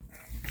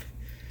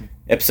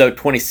Episode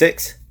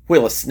 26,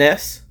 Wheel of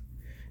SNES.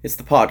 It's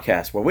the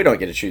podcast where we don't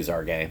get to choose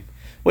our game.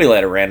 We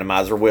let a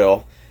randomizer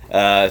wheel.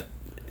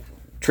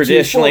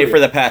 Traditionally, for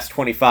the past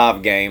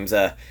 25 games,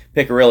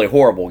 pick a really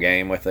horrible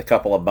game with a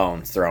couple of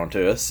bones thrown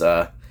to us.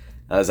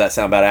 Does that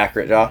sound about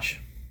accurate,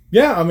 Josh?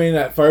 Yeah, I mean,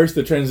 at first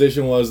the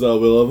transition was the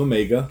Wheel of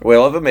Amiga.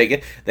 Wheel of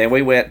Amiga. Then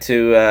we went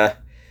to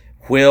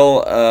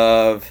Wheel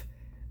of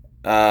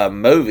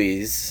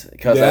movies,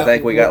 because I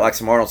think we got like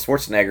some Arnold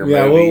Schwarzenegger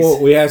movies.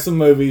 Yeah, we had some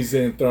movies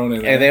thrown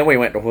in there. And then we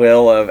went to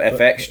Wheel of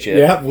FX chip.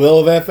 Yeah,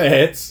 Wheel of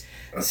FX.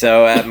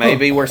 So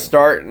maybe we're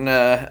starting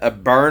a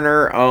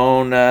burner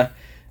on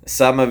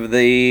some of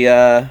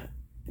the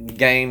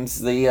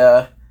games,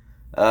 the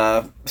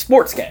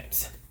sports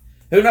games.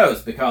 Who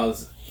knows?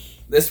 Because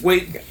this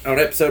week on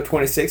episode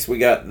 26, we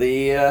got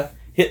the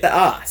Hit the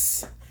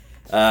Ice.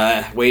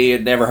 We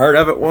had never heard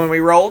of it when we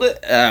rolled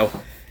it.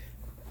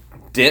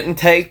 Didn't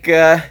take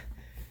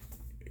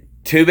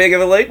too big of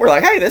a leap. We're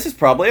like, hey, this is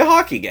probably a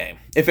hockey game.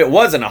 If it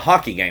wasn't a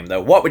hockey game,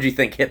 though, what would you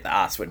think Hit the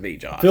Ice would be,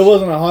 Josh? If it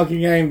wasn't a hockey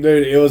game,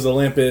 dude, it was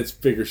Olympics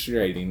figure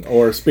skating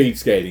or speed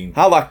skating.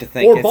 I like to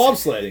think or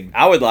bobsledding.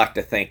 I would like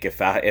to think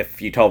if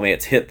you told me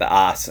it's Hit the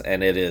Ice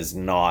and it is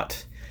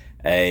not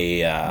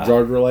a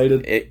drug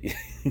related.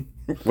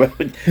 Well,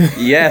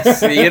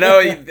 yes,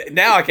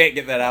 now I can't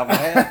get that out of my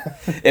head.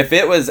 If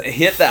it was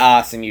Hit the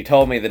Ice and you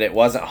told me that it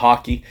wasn't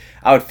hockey,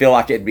 I would feel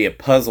like it'd be a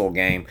puzzle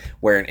game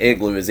where an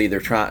igloo is either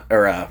trying,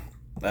 or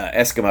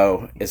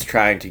Eskimo is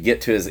trying to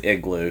get to his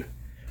igloo,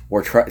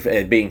 or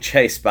being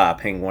chased by a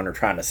penguin, or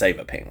trying to save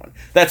a penguin.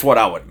 That's what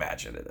I would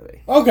imagine it to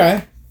be.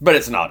 Okay, but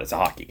it's not. It's a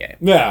hockey game.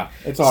 Yeah,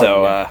 it's a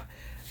hockey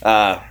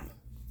game.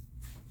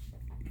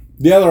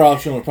 The other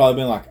option would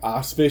probably been like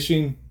ice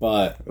fishing,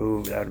 but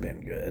ooh, that would have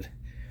been good.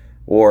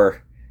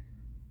 Or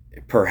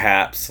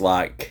perhaps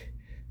like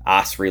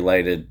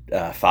ice-related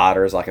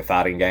fighters, like a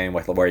fighting game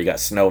where you got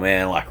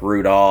snowmen like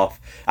Rudolph.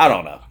 I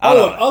don't know.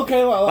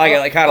 Okay.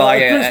 Like kind of like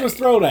Christmas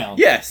Throwdown.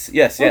 Yes.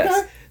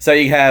 Okay. So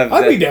you have.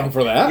 I'd be down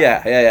for that.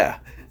 Yeah.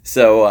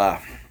 So,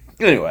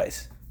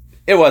 anyways,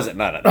 it wasn't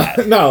none of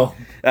that. No.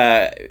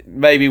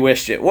 Maybe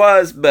wished it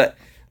was, but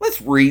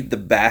let's read the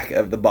back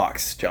of the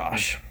box,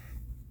 Josh.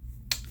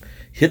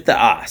 Hit the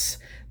Ice.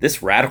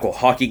 This radical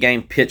hockey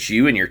game pits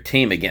you and your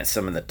team against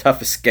some of the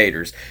toughest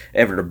skaters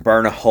ever to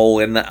burn a hole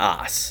in the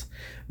ice.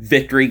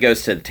 Victory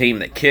goes to the team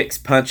that kicks,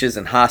 punches,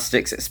 and high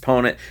sticks its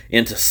opponent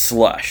into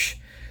slush.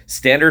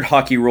 Standard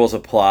hockey rules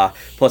apply,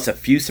 plus a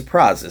few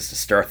surprises to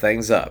stir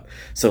things up.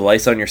 So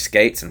lace on your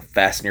skates and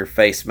fasten your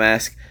face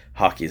mask.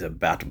 Hockey's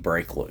about to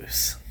break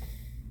loose.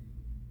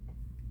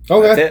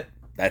 Okay.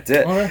 That's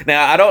it. Okay.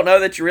 Now, I don't know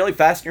that you really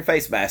fasten your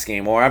face mask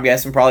anymore. I'm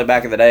guessing probably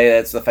back in the day,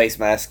 that's the face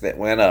mask that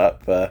went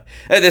up.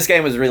 This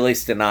game was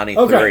released in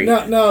 93. Okay,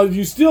 now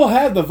you still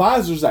have the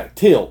visors that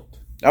tilt.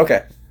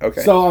 Okay.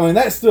 So, I mean,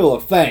 that's still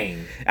a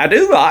thing. I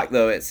do like,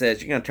 though, it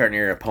says you're going to turn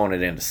your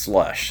opponent into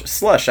slush.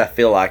 Slush, I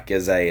feel like,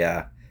 is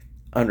a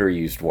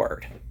underused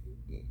word.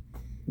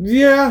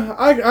 Yeah,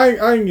 I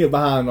can get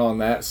behind on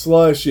that.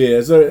 Slush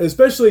is,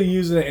 especially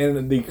using it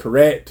in the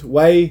correct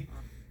way.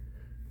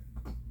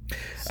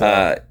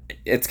 So.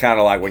 It's kind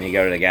of like when you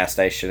go to the gas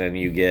station and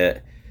you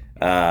get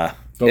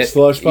those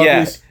slush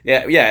puppies.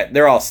 Yeah.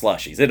 They're all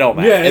slushies. It don't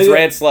matter. Yeah, it's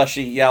red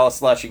slushy, yellow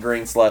slushy,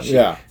 green slushy,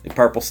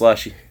 purple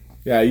slushy.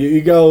 Yeah,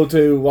 you go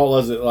to, what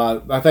was it,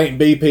 like, I think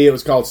BP, it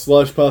was called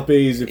Slush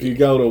Puppies. If you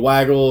go to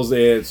Waggles,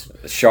 it's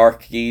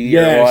Sharky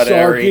or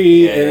whatever.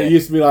 Sharky, and it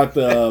used to be like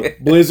the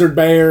Blizzard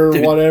Bear or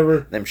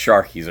whatever. Them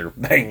Sharkies are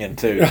banging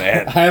too,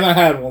 man. I haven't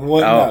had one.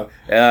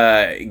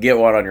 Get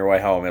one on your way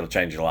home. It'll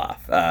change your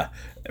life.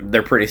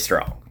 They're pretty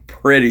strong.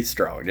 Just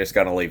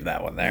going to leave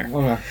that one there.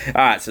 Okay. All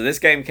right, so this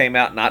game came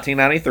out in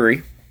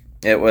 1993.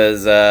 It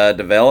was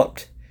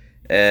developed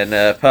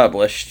and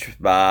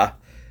published by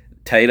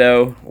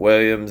Taito,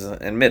 Williams,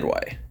 and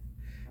Midway.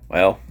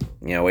 Well,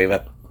 we've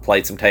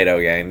played some Taito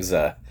games.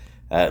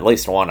 At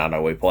least one I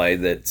know we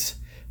played that's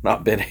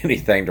not been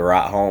anything to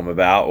write home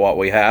about what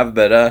we have.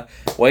 But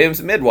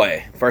Williams and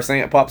Midway, first thing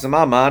that pops in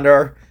my mind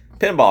are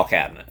pinball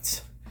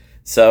cabinets.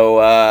 So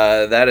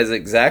that is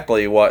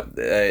exactly what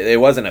it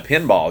wasn't a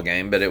pinball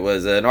game, but it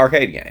was an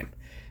arcade game.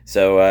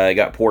 So it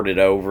got ported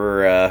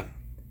over. I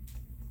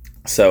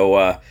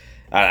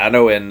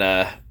know in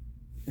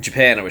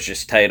Japan it was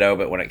just Taito,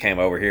 but when it came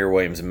over here,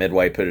 Williams and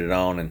Midway put it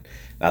on, and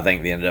I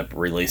think they ended up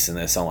releasing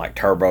this on like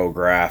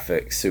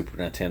TurboGrafx, Super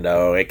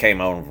Nintendo. It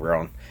came over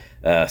on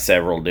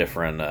several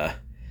different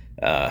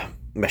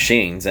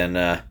machines,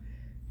 and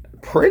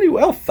pretty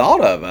well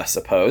thought of, I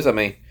suppose. I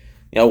mean,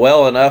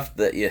 well enough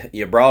that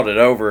you brought it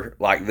over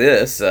like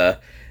this.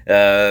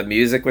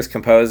 Music was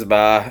composed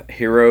by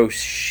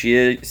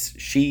Hiroshige,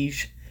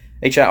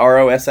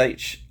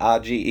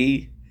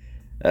 Hiroshige,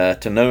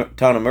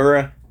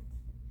 Tonomura.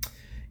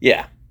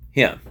 Yeah,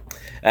 him.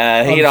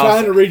 I'm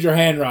trying to read your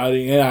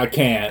handwriting, and I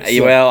can't.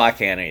 So. Well, I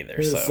can't either.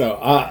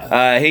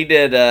 He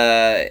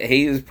did.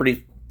 He's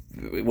pretty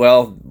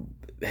well.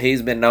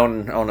 He's been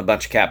known on a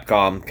bunch of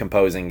Capcom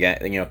composing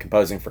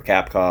for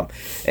Capcom,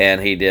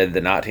 and he did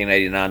the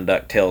 1989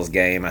 DuckTales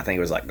game. I think it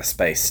was like the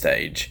Space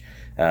Stage.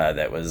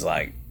 that was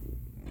like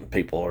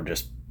people are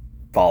just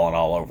falling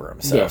all over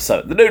him. So, Yeah.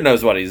 so the dude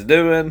knows what he's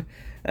doing.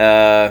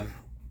 I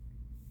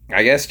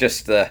guess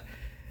just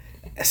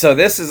so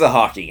this is a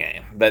hockey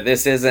game, but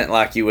this isn't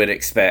like you would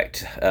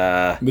expect.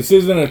 This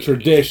isn't a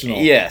traditional.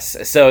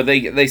 Yes. So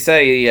they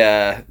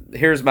say,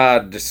 here's my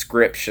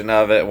description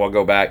of it. We'll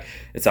go back.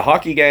 It's a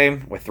hockey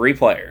game with 3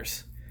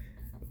 players,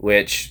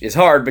 which is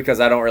hard because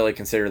I don't really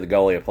consider the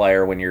goalie a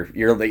player when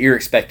you're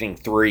expecting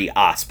 3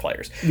 ice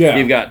players. Yeah.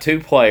 You've got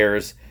 2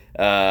 players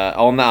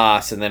on the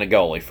ice and then a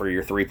goalie for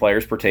your 3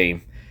 players per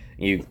team.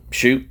 You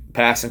shoot,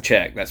 pass, and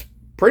check. That's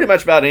pretty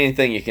much about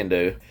anything you can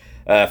do.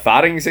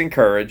 Fighting is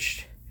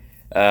encouraged.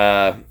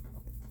 Not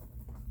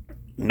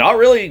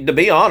really, to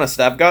be honest,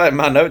 I've got in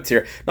my notes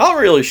here, not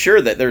really sure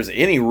that there's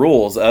any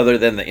rules other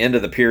than the end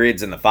of the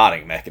periods and the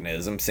fighting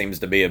mechanism. Seems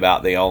to be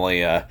about the only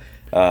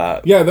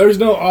There's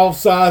no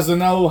offsides and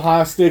no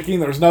high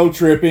sticking. There's no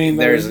tripping.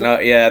 there's no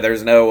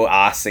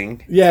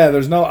icing. Yeah,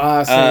 there's no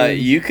icing.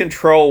 You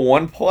control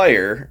one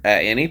player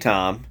at any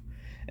time,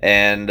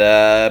 and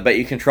but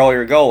you control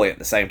your goalie at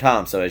the same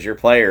time. So as your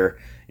player,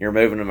 you're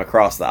moving them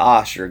across the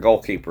ice. Your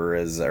goalkeeper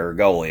or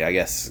goalie, I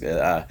guess,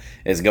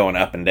 is going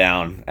up and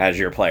down as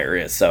your player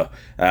is. So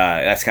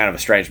that's kind of a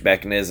strange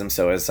mechanism.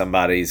 So as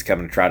somebody's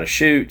coming to try to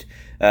shoot,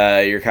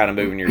 you're kind of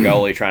moving your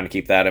goalie, trying to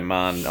keep that in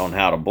mind on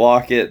how to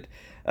block it.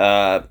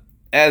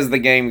 As the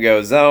game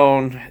goes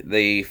on,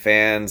 the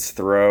fans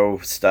throw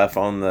stuff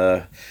on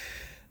the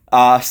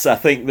ice. I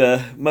think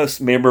the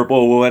most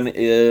memorable one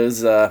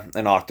is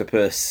an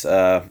octopus.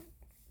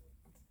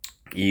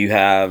 You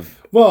have...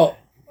 Well,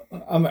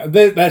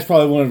 that's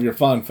probably one of your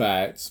fun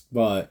facts,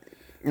 but...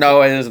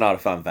 No, it is not a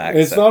fun fact.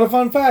 It's not a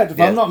fun fact. If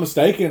Yeah. I'm not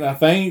mistaken, I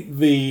think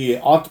the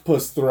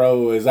octopus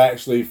throw is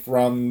actually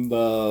from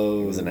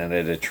Wasn't it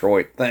a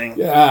Detroit thing?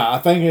 Yeah, I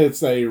think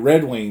it's a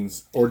Red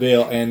Wings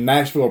ordeal, and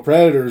Nashville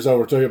Predators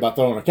overtook it by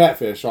throwing a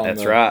catfish on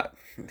That's the... right.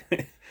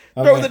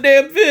 I Throw mean, the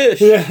damn fish!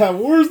 Yeah,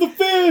 where's the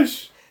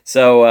fish?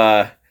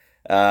 So,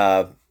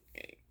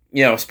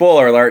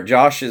 spoiler alert,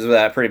 Josh is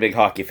a pretty big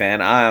hockey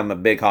fan. I am a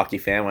big hockey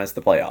fan when it's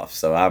the playoffs,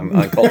 so I'm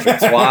uncultured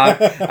swine.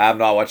 I'm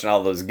not watching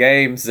all those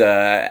games.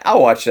 I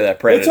watch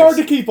Predators. It's hard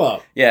to keep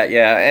up. Yeah,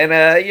 and,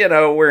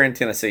 we're in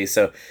Tennessee,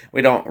 so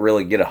we don't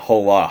really get a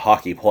whole lot of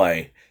hockey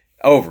play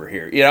over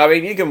here.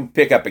 You can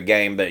pick up a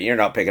game, but you're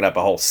not picking up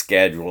a whole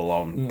schedule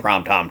on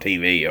primetime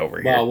TV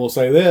over here. Well, we'll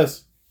say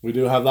this. We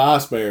do have the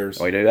Ice Bears.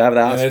 We do have the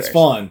Ice and it's Bears.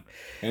 fun.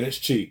 And it's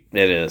cheap.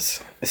 It is.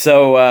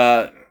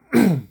 So,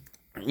 some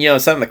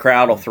of the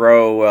crowd will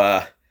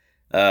throw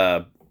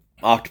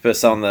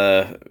octopus on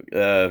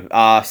the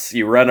ice.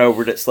 You run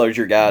over it, it slows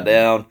your guy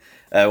down.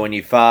 When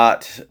you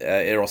fight,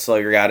 it'll slow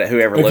your guy down.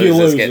 Whoever If you loses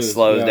lose, gets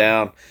slowed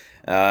yeah.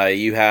 down.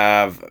 You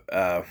have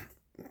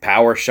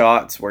power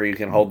shots where you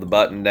can hold the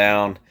button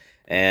down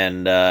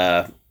and,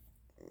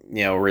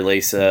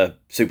 release a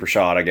super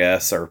shot, I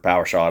guess, or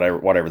power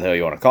shot, whatever the hell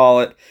you want to call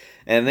it.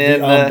 And then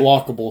The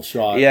unblockable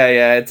shot.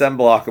 Yeah, it's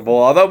unblockable.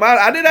 Although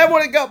I did have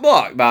one that got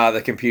blocked by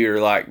the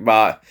computer. I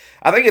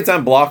think it's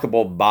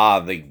unblockable by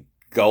the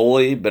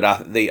goalie,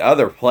 but the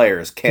other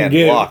players can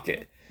block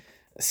it.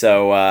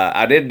 So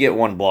I did get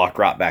one block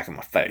right back in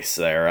my face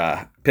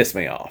there. Pissed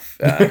me off,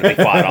 to be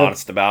quite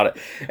honest about it.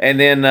 And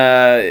then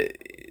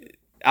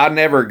I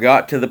never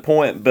got to the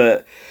point,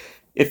 but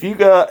if you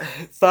got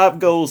 5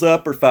 goals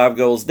up or 5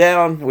 goals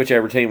down,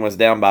 whichever team was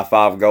down by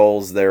 5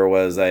 goals, there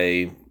was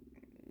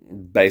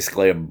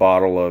basically a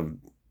bottle of,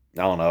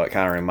 I don't know, it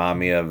kind of reminded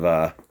me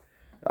of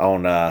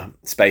on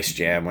Space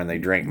Jam when they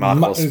drink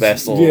Michael's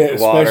special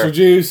water. Special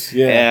juice.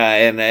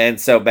 Yeah,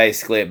 and so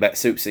basically it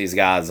soups these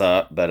guys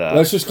up. But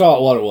let's just call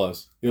it what it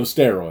was. It was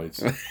steroids.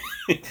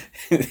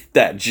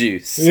 That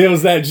juice. It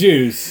was that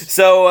juice.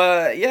 So,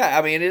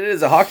 it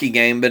is a hockey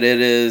game, but it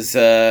is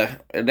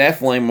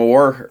definitely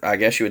more, I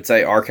guess you would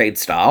say, arcade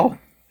style.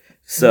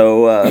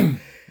 So,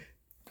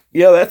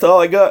 that's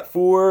all I got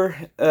for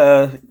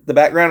the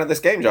background of this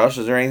game, Josh.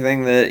 Is there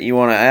anything that you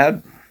want to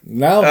add?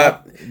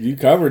 No, you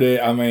covered it.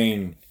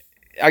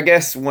 I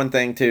guess one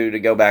thing, too, to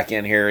go back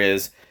in here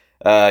is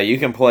you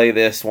can play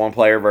this 1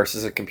 player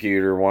versus a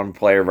computer, 1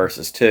 player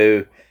versus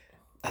 2.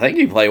 I think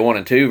you can play 1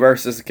 and 2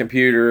 versus a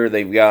computer.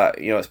 They've got,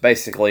 it's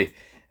basically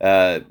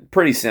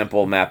pretty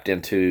simple, mapped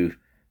into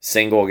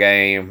single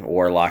game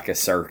or like a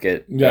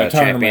circuit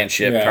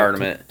championship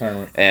tournament.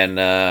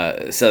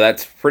 And so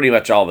that's pretty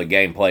much all the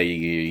gameplay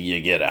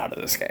you get out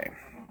of this game.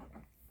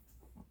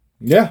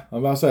 Yeah, I'm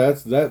about to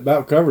say that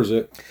about covers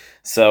it.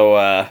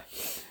 So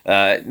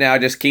now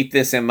just keep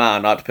this in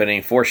mind, not to put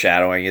any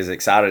foreshadowing. As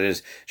excited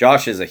as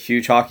Josh is a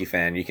huge hockey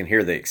fan, you can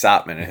hear the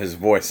excitement in his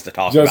voice to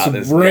talk about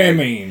this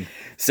brimming. Game.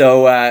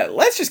 So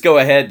let's just go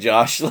ahead,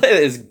 Josh. Let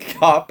us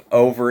hop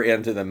over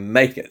into the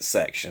make it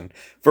section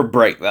for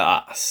Break the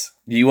Ice.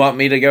 Do you want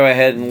me to go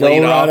ahead and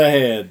lead off? Go right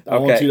ahead. I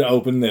want you to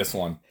open this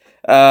one.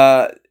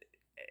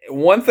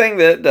 One thing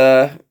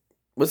that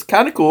was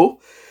kind of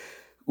cool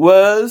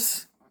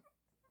was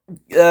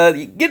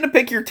you get to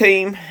pick your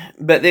team,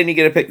 but then you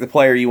get to pick the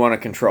player you want to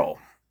control.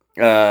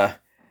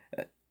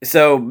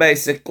 So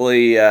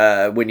basically,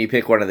 when you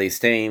pick one of these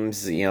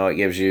teams, it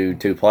gives you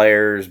 2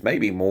 players,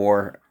 maybe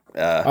more.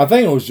 I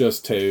think it was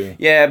just 2.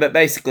 Yeah, but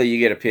basically you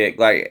get to pick,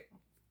 like,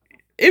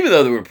 even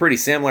though they were pretty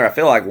similar, I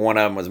feel like one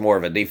of them was more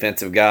of a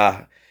defensive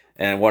guy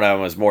and one of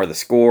them was more the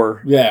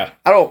scorer. Yeah.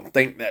 I don't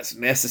think that's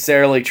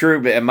necessarily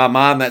true, but in my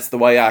mind, that's the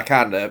way I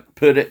kind of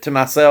put it to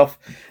myself.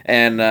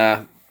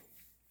 And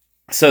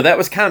so that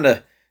was kind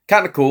of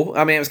cool.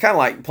 I mean, it was kind of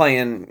like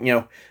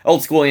playing,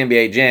 old school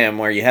NBA Jam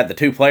where you had the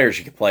 2 players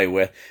you could play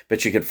with,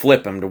 but you could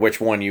flip them to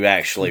which one you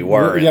actually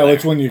were. Yeah,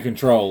 which one you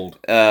controlled.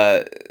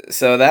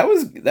 So that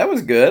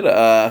was good.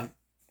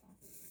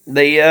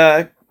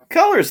 The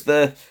colors,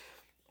 the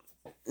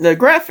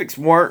graphics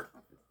weren't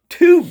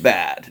too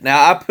bad.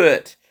 Now,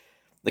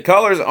 the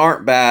colors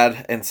aren't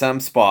bad in some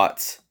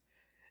spots,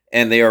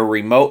 and they are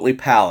remotely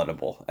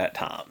palatable at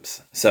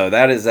times. So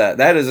that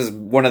is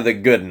one of the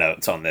good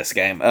notes on this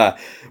game.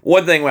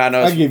 One thing I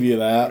noticed, I'll give you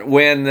that,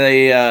 when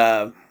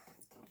the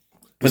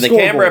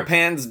camera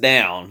pans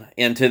down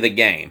into the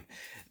game,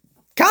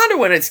 kind of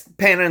when it's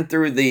panning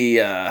through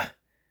the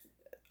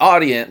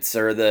audience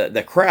or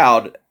the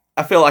crowd,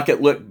 I feel like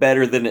it looked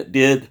better than it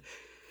did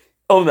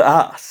on the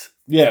ice.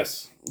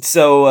 Yes.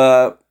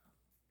 So,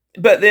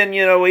 but then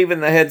even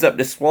the heads-up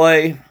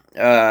display.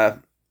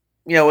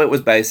 It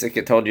was basic.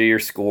 It told you your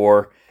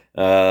score.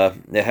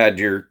 It had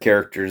your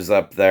characters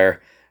up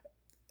there.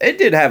 It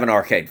did have an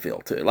arcade feel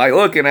to it. Like,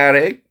 looking at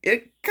it,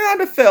 it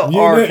kind of felt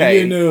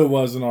arcade. You knew it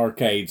was an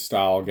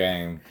arcade-style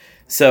game.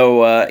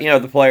 So,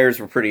 the players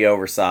were pretty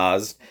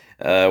oversized,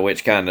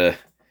 which kind of,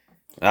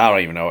 I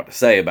don't even know what to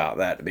say about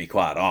that, to be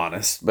quite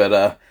honest.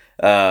 But,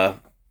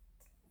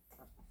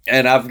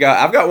 and I've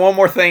got one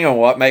more thing on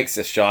what makes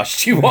this,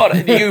 Josh. Do you want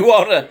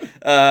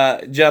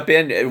to jump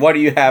in? What do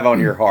you have on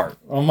your heart?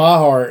 On my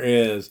heart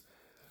is,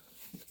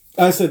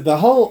 I said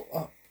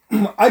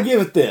I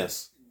give it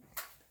this.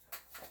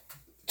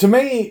 To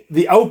me,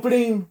 the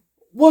opening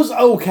was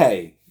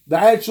okay. The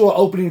actual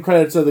opening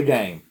credits of the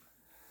game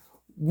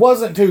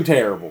wasn't too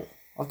terrible.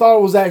 I thought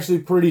it was actually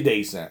pretty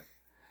decent.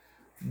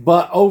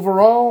 But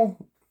overall,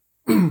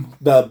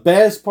 the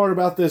best part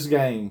about this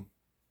game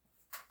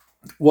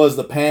was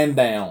the pan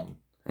down.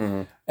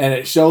 Mm-hmm. And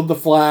it showed the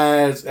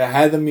flags. It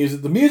had the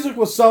music. The music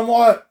was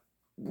somewhat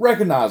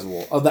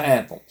recognizable of the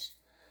anthems.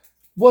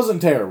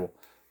 Wasn't terrible.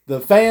 The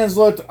fans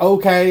looked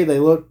okay. They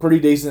looked pretty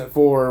decent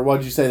for, what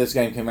did you say this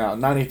game came out in,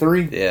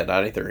 93? Yeah,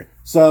 93.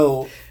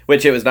 So,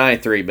 which it was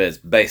 93, but it's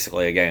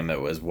basically a game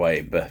that was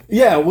way...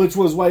 yeah, which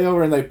was way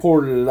over, and they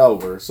ported it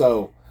over.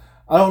 So,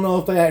 I don't know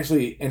if they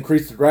actually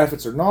increased the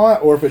graphics or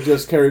not, or if it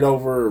just carried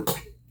over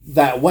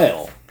that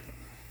well.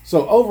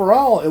 So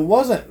overall, it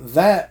wasn't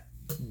that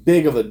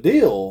big of a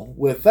deal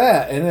with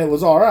that, and it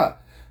was all right.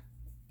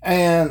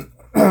 And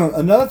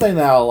another thing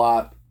that I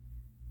liked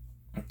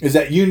is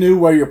that you knew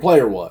where your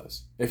player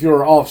was. If you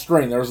were off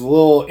screen, there was a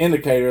little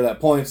indicator that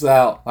points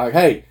out, like,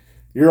 hey,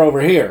 you're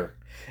over here.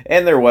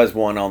 And there was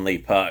one on the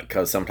puck,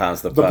 because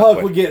sometimes the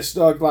puck would get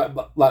stuck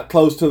like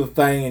close to the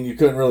thing, and you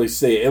couldn't really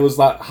see it. It was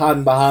like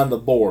hiding behind the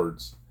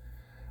boards.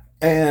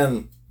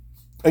 And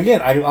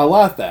again, I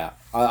liked that.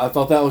 I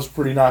thought that was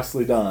pretty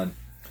nicely done.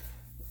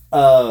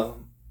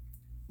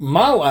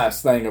 My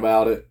last thing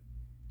about it,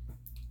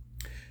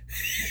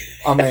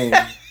 I mean,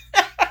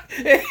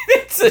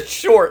 it's a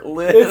short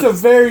list. It's a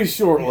very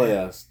short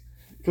list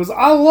because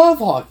I love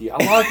hockey. I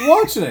like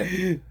watching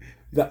it.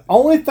 The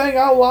only other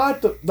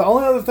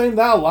thing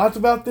that I liked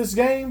about this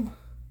game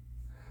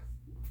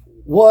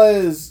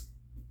was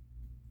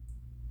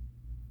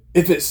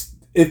if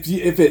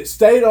it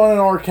stayed on an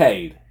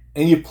arcade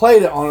and you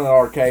played it on an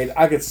arcade,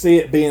 I could see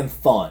it being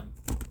fun.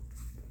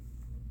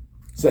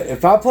 So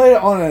if I played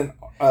it on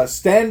a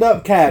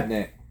stand-up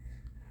cabinet,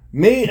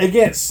 me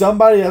against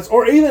somebody else,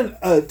 or even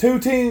a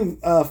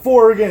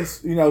 4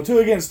 against 2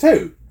 against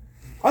 2,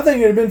 I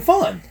think it'd have been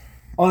fun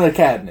on a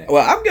cabinet.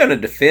 Well, I'm going to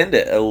defend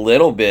it a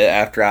little bit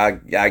after I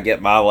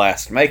get my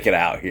last make it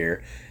out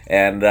here,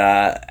 and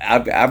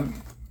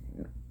I'm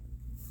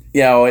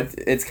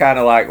it's kind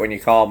of like when you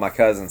call my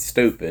cousin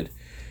stupid.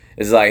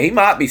 It's like, he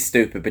might be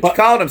stupid, but you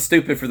called him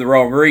stupid for the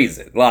wrong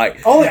reason.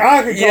 Like, only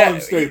I can call him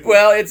stupid.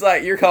 Well, it's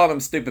like, you're calling him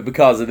stupid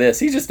because of this.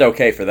 He's just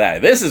okay for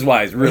that. This is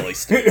why he's really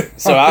stupid.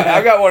 So okay.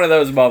 I've got one of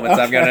those moments.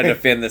 Okay. I'm going to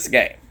defend this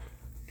game.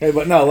 Okay,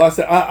 but no, like I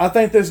said, I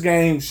think this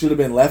game should have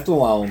been left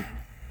alone.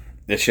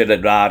 It should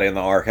have died in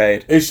the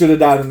arcade. It should have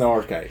died in the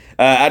arcade.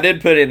 I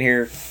did put in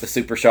here, the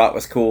super shot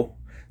was cool.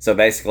 So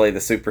basically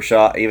the super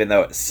shot, even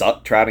though it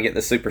sucked trying to get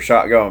the super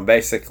shot going,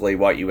 basically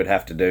what you would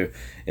have to do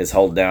is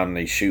hold down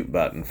the shoot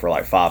button for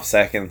like 5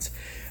 seconds.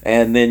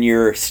 And then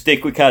your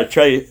stick would kind of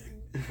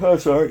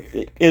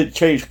it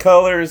changed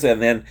colors,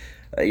 and then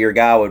your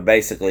guy would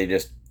basically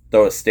just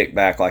throw a stick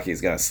back like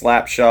he's going to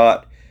slap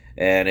shot.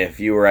 And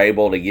if you were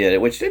able to get it,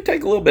 which did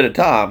take a little bit of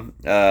time,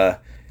 the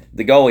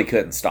goalie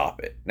couldn't stop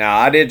it. Now,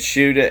 I did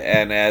shoot it,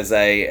 and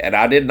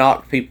I did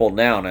knock people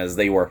down as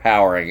they were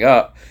powering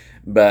up.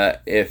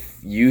 But if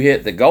you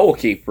hit the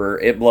goalkeeper,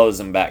 it blows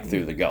them back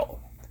through the goal.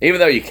 Even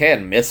though you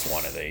can miss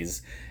one of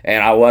these.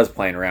 And I was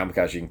playing around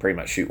because you can pretty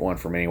much shoot one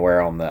from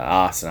anywhere on the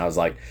ice. And I was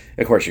like,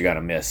 of course you're going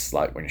to miss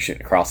like when you're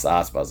shooting across the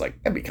ice. But I was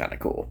like, that'd be kind of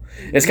cool.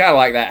 It's kind of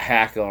like that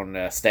hack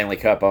on Stanley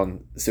Cup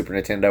on Super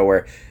Nintendo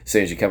where as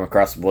soon as you come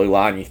across the blue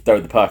line, you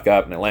throw the puck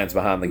up and it lands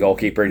behind the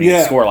goalkeeper and you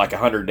can score like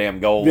 100 damn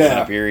goals in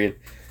a period.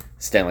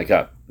 Stanley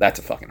Cup, that's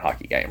a fucking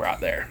hockey game right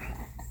there.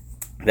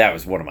 That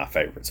was one of my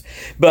favorites.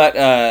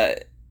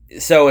 But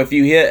so if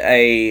you hit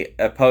a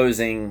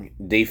opposing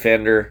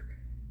defender,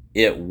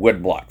 it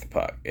would block the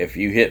puck. If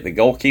you hit the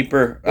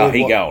goalkeeper,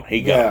 he gone.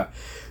 Yeah.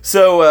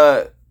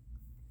 So,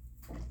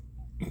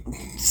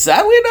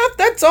 sadly enough,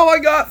 that's all I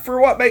got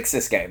for what makes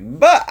this game.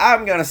 But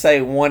I'm going to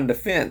say one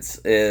defense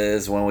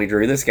is when we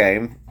drew this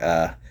game,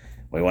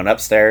 we went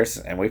upstairs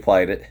and we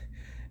played it.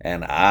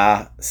 And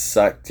I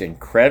sucked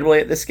incredibly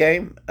at this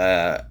game.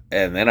 And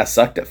then I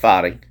sucked at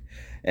fighting.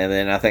 And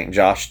then I think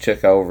Josh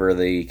took over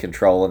the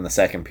control in the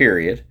second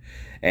period.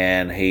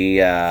 And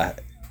he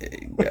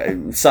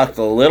sucked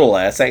a little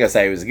less. I ain't gonna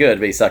say he was good,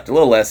 but he sucked a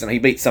little less, and he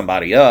beat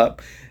somebody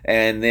up.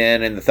 And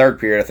then in the third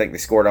period, I think they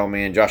scored on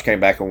me, and Josh came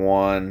back and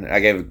won.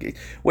 I gave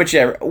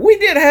whichever. We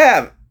did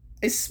have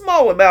a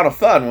small amount of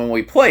fun when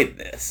we played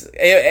this.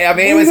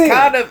 It was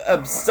kind of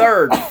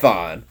absurd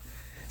fun.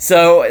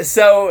 So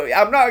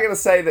I'm not gonna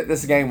say that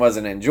this game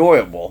wasn't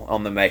enjoyable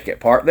on the make it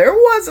part. There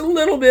was a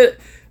little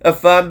bit of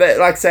fun, but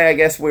like I say, I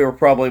guess we were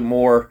probably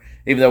more.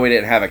 Even though we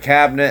didn't have a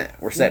cabinet,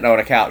 we're sitting on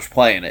a couch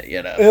playing it,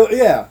 you know.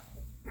 Yeah.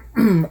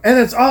 And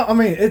it's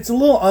a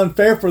little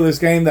unfair for this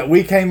game that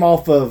we came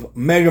off of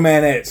Mega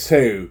Man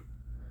X2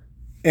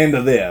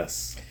 into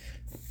this.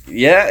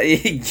 Yeah,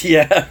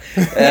 yeah.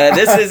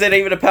 This isn't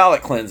even a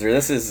palate cleanser.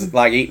 This is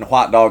like eating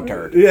hot dog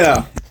turd.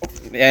 Yeah.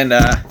 And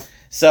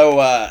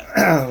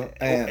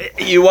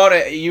you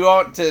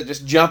want to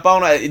just jump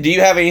on it? Do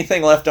you have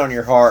anything left on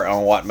your heart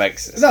on what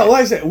makes this? No,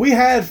 like I said, we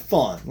had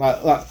fun.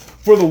 Like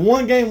for the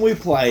one game we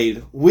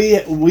played,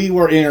 we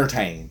were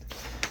entertained.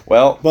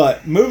 Well,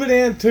 but moving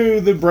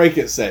into the break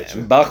it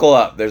section. Buckle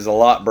up. There's a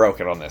lot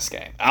broken on this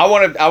game. I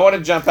want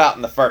to jump out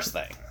in the first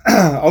thing.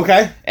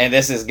 Okay. And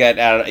this is good.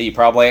 You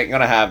probably ain't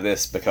gonna have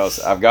this because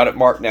I've got it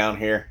marked down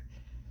here.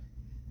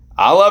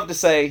 I love to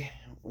say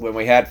when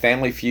we had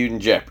Family Feud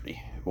and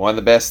Jeopardy, one of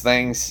the best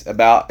things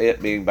about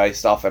it being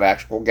based off an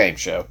actual game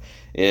show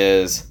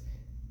is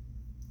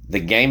the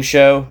game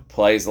show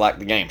plays like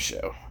the game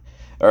show.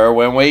 Or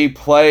when we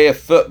play a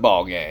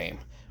football game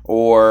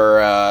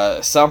or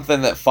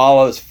something that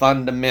follows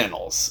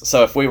fundamentals.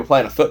 So if we were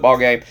playing a football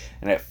game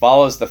and it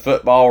follows the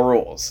football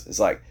rules, it's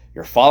like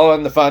you're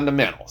following the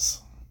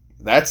fundamentals.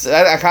 I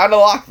kind of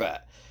like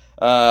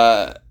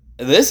that.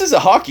 This is a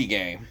hockey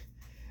game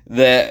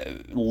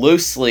that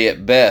loosely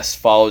at best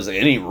follows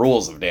any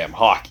rules of damn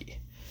hockey.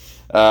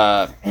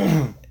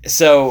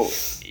 So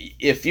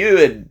if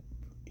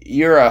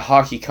you're a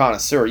hockey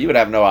connoisseur, you would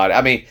have no idea.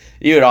 I mean,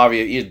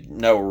 you'd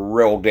know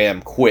real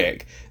damn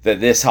quick that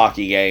this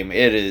hockey game,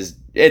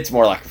 it's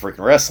more like a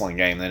freaking wrestling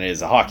game than it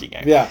is a hockey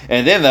game. Yeah.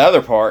 And then the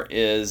other part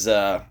is,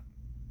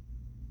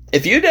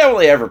 if you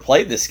definitely ever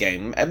played this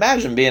game,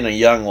 imagine being a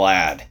young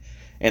lad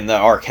in the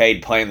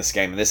arcade playing this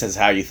game, and this is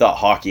how you thought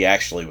hockey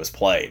actually was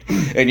played.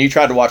 And you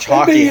tried to watch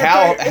hockey,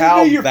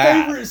 how your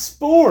bad? Favorite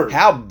sport.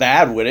 How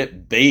bad would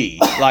it be?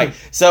 Like,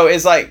 so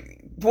it's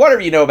like,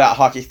 whatever you know about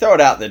hockey, throw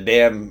it out the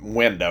damn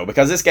window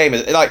because this game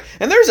is like,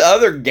 and there's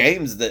other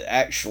games that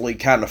actually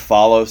kind of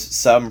follow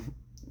some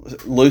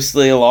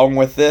loosely along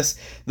with this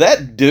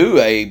that do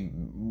a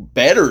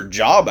better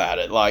job at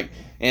it. Like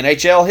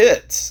NHL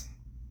Hits,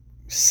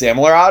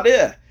 similar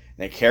idea.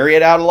 They carry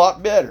it out a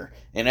lot better.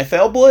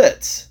 NFL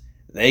Blitz,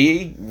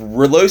 they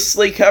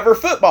loosely cover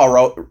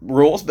football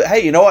rules, but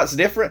hey, you know what's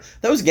different?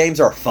 Those games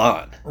are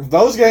fun.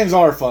 Those games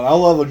are fun. I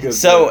love a good.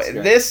 So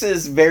this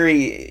is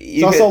very.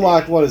 It's also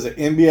like what is it?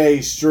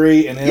 NBA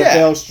Street and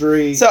NFL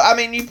Street. So I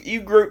mean,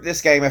 you group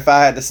this game. If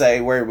I had to say,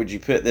 where would you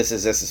put this?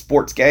 Is this a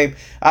sports game?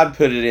 I'd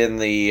put it in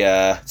the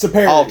it's a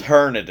parody.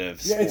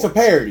 Alternative. Yeah, it's a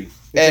parody.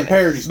 It's a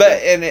parody.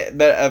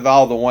 But of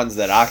all the ones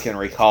that I can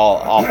recall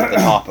off the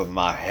top of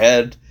my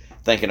head,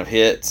 thinking of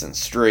Hits and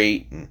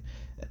Street and.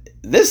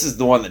 This is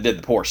the one that did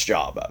the poorest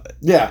job of it.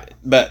 Yeah.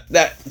 But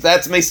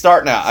that's me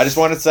starting out. I just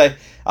want to say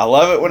I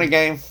love it when a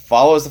game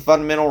follows the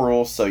fundamental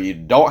rules so you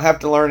don't have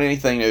to learn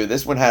anything new.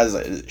 This one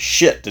has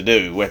shit to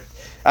do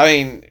with, I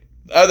mean,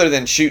 other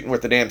than shooting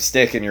with the damn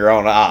stick in your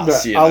own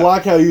eyes. I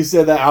like how you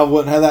said that. I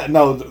wouldn't have that.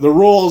 No, the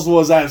rules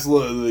was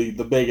absolutely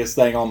the biggest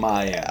thing on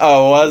my end.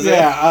 Oh, was it?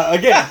 Yeah.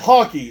 Again,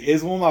 hockey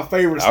is one of my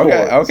favorite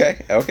sports.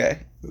 Okay.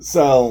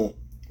 So,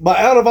 but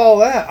out of all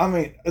that, I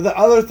mean, the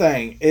other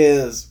thing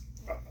is,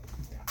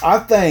 I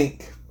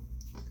think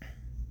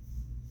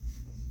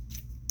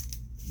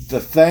the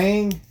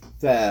thing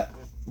that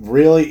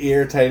really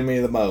irritated me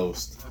the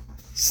most,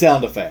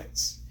 sound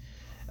effects.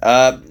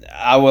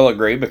 I will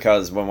agree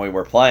because when we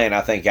were playing,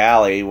 I think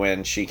Allie,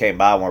 when she came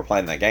by when we were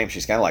playing that game,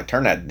 she's kind of like,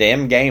 turn that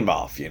damn game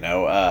off, you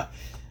know.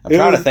 I'm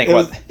trying to think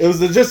what... It was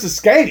just the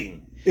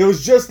skating. It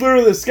was just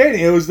literally the skating.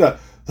 It was the...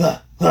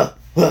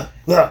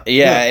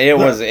 Yeah, it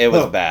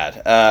was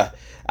bad.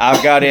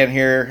 I've got in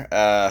here...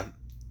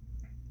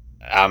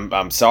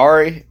 I'm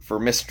sorry for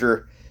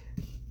Mr.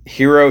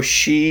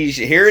 Hiroshi.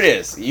 Here it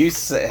is.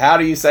 How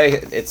do you say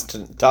it? It's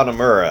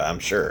Tanamura, I'm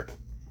sure.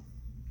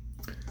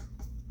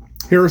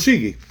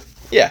 Hiroshige.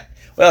 Yeah.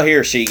 Well,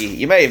 Hiroshige,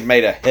 you may have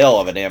made a hell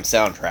of a damn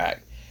soundtrack.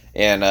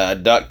 And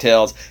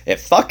DuckTales, it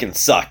fucking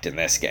sucked in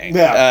this game.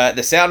 Yeah.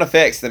 The sound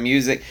effects, the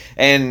music,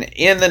 and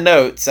in the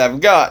notes I've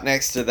got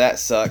next to that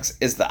sucks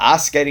is the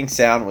ice skating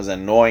sound was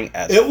annoying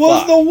as It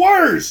was the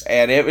worst.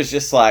 And it was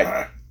just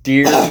like,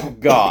 dear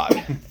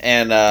God.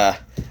 And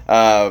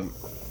I'm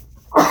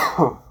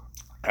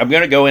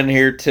gonna go in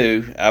here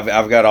too.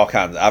 I've got all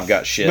kinds. I've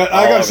got shit. But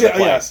I got shit.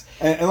 Yeah.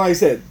 And like I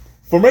said,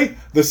 for me,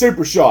 the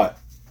super shot,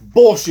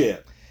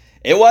 bullshit.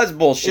 It was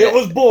bullshit. It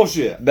was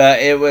bullshit. But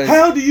it was.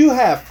 How do you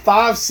have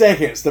 5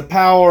 seconds to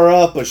power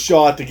up a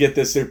shot to get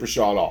this super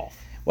shot off?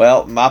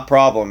 Well, my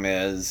problem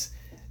is,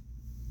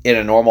 in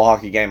a normal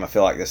hockey game, I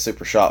feel like this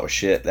super shot was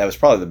shit. That was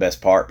probably the best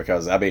part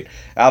because, I mean,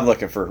 I'm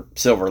looking for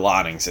silver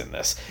linings in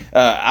this.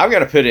 I'm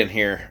going to put in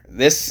here,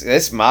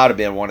 this might have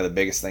been one of the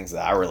biggest things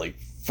that I really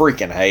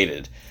freaking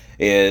hated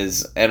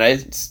is, and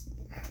it's,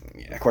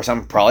 of course,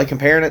 I'm probably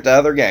comparing it to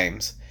other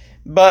games,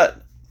 but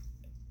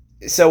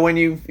so when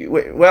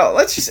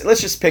let's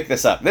just pick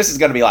this up. This is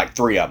going to be like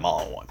 3 of them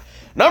all in one.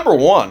 Number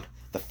 1,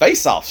 the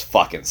face-offs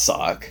fucking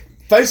suck.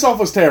 Face-off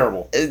was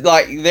terrible.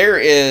 Like, there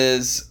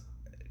is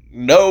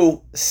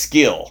no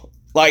skill.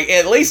 Like,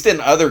 at least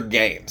in other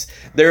games,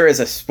 there is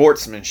a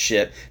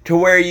sportsmanship to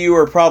where you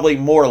are probably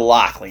more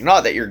likely,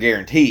 not that you're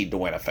guaranteed to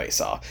win a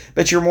face-off,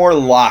 but you're more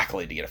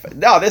likely to get a face.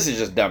 No, this is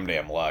just dumb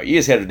damn luck. You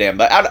just hit a damn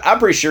button. I'm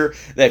pretty sure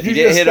that if you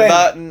didn't hit a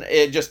button,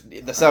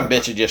 the son of a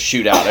bitch would just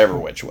shoot out every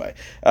which way.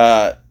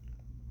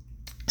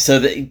 So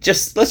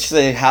let's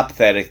say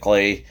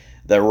hypothetically,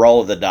 the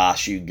roll of the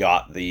dice, you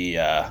got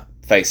the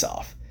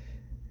face-off.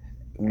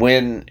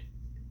 When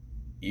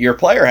your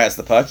player has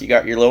the puck, you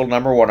got your little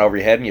number 1 over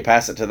your head, and you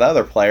pass it to the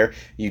other player,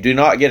 you do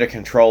not get to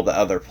control the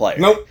other player.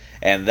 Nope.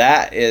 And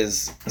that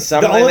is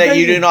something that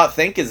you do not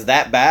think is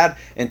that bad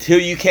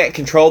until you can't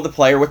control the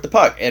player with the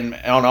puck. And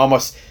on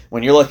almost,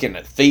 when you're looking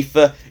at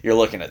FIFA, you're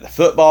looking at the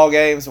football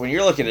games, when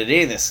you're looking at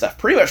any of this stuff,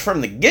 pretty much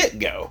from the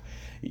get-go,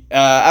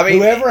 I mean,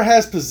 whoever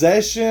has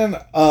possession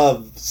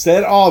of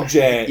said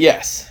object,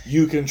 yes,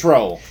 you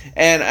control.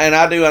 And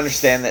I do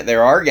understand that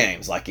there are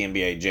games like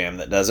NBA Jam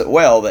that does it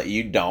well that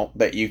you don't,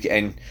 but you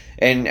can.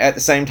 And at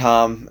the same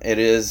time, it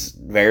is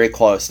very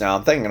close. Now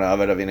I'm thinking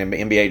of it. I mean,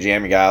 NBA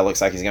Jam, your guy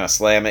looks like he's going to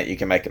slam it. You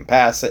can make him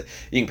pass it.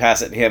 You can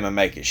pass it to him and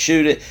make it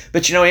shoot it.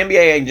 But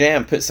NBA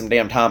Jam put some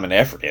damn time and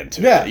effort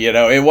into it. You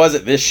know, it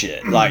wasn't this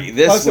shit. Like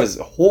this was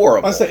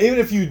horrible. I said, even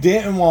if you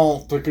didn't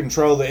want to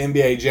control the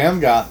NBA Jam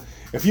guy.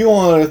 If you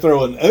wanted to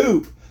throw an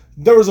oop,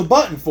 there was a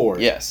button for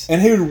it. Yes. And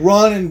he would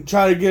run and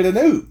try to get an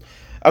oop.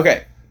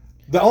 Okay.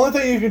 The only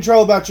thing you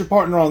control about your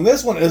partner on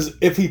this one is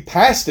if he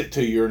passed it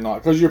to you or not,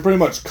 because you're pretty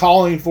much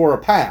calling for a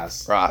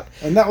pass. Right.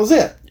 And that was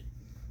it.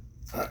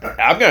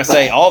 I'm going to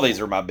say all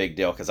these are my big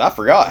deal because I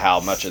forgot how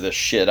much of this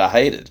shit I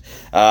hated.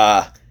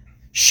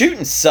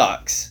 Shooting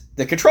sucks.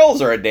 The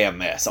controls are a damn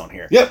mess on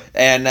here. Yep.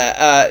 And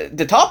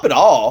to top it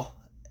all,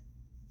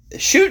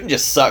 shooting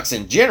just sucks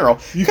in general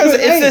because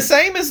it's the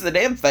same as the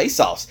damn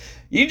face-offs.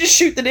 You just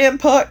shoot the damn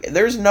puck.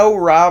 There's no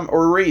rhyme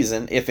or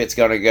reason if it's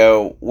going to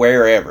go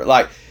wherever.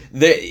 Like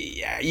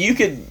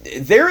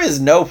there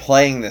is no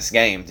playing this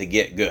game to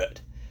get good.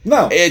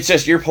 No, it's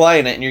just you're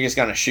playing it and you're just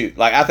going to shoot.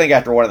 Like I think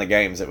after one of the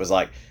games, it was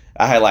like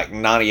I had like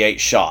 98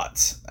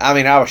 shots. I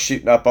mean, I was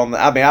shooting up on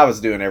I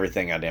was doing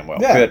everything I damn well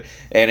could,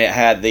 and it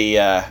had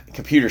the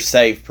computer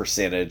save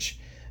percentage.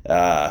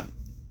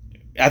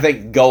 I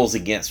think goals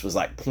against was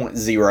like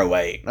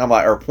 0.08. I'm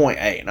like, or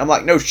 0.8. And I'm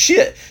like, no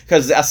shit.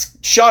 Because I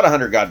shot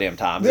 100 goddamn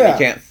times and you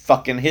can't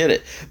fucking hit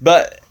it.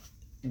 But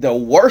the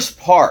worst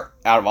part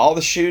out of all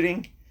the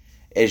shooting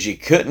is you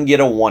couldn't get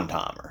a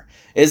one-timer.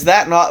 Is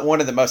that not one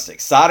of the most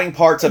exciting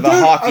parts of a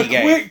hockey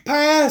game? A quick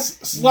pass,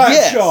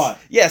 slap shot.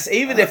 Yes,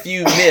 even if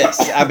you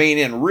miss. I mean,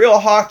 in real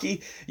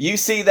hockey, you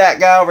see that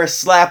guy over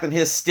slapping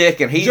his stick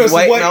and he's just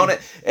waiting on it.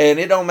 And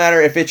it don't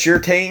matter if it's your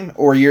team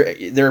or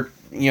they're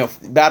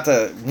about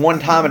to one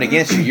time it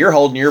against you, you're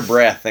holding your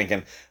breath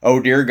thinking,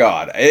 oh dear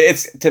God.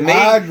 It's to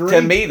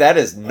me that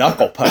is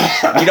knuckle punch.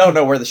 You don't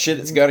know where the shit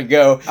is gonna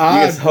go.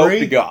 You just hope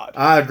to God.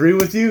 I agree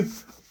with you,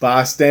 but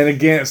I stand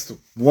against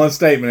one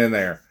statement in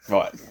there.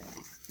 What?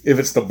 If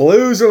it's the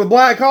Blues or the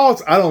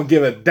Blackhawks, I don't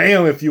give a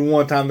damn if you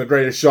one time the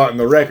greatest shot in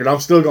the record.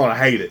 I'm still gonna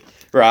hate it.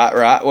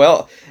 Right.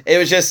 Well, it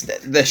was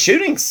just the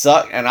shooting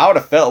sucked and I would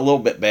have felt a little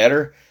bit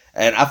better.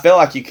 And I feel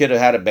like you could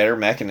have had a better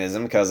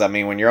mechanism because, I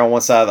mean, when you're on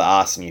one side of the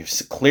ice and you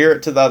clear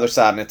it to the other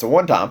side and it's a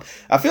one-time,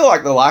 I feel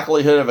like the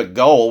likelihood of a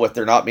goal with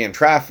there not being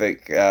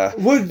traffic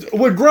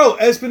would grow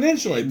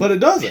exponentially, but it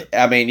doesn't.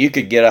 I mean, you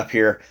could get up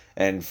here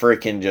and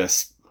freaking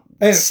just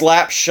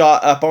slap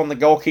shot up on the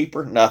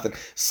goalkeeper, nothing.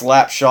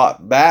 Slap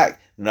shot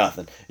back,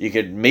 nothing. You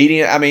could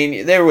medium. I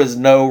mean, there was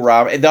no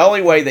rhyme. The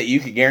only way that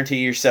you could guarantee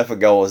yourself a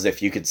goal is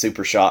if you could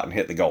super shot and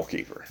hit the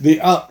goalkeeper.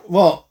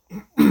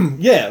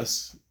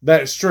 Yes,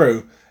 that's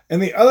true.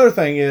 And the other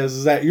thing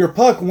is that your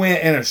puck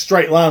went in a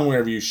straight line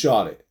whenever you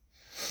shot it.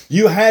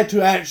 You had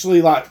to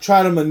actually like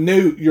try to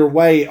maneuver your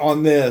way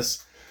on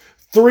this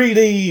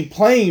 3D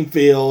playing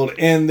field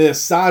in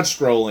this side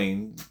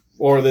scrolling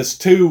or this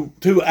two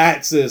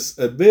axis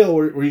build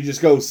where you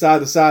just go side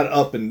to side,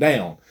 up and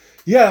down.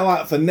 You had to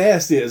like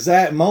finesse the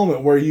exact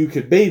moment where you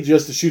could be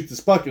just to shoot this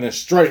puck in a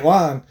straight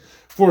line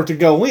for it to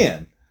go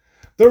in.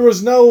 There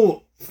was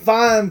no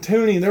fine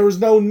tuning. There was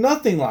no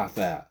nothing like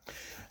that.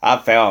 I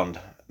found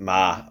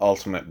my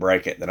ultimate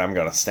break it that I'm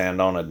going to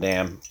stand on a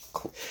damn.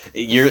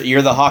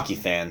 You're the hockey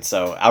fan,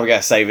 so I've got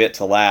to save it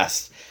to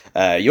last.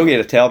 You'll get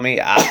to tell me.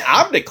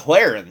 I'm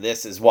declaring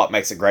this is what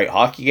makes a great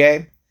hockey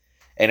game,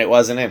 and it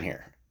wasn't in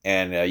here.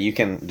 And you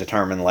can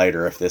determine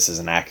later if this is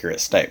an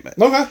accurate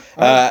statement.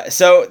 Okay.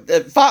 So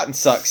the fighting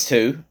sucks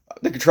too.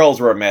 The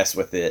controls were a mess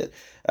with it.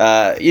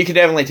 You could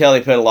definitely tell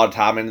he put a lot of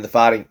time into the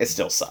fighting. It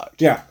still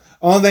sucked. Yeah.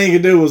 Only thing you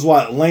could do was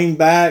what? Lean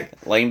back,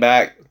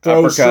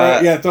 throw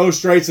uppercut. throw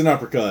straights and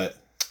uppercut.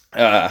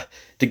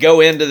 To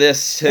go into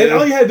this too. And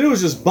all you had to do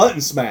was just button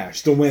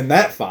smash to win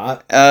that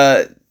fight.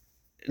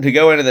 To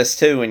go into this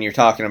too, when you're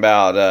talking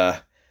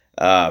about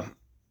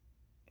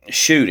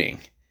shooting,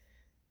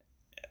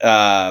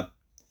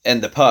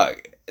 and the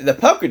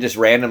puck would just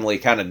randomly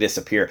kind of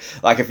disappear.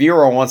 Like if you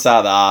were on one side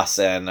of the ice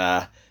and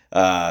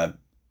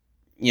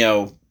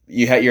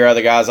you had your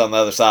other guys on the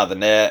other side of the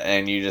net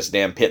and you just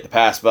damn hit the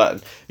pass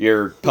button,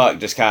 your puck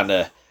just kind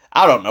of,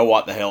 I don't know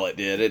what the hell it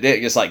did. It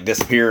didn't just like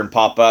disappear and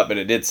pop up, but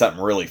it did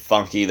something really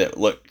funky that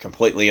looked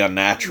completely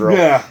unnatural.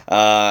 Yeah.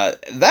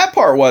 That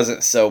part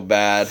wasn't so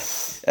bad,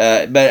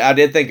 but I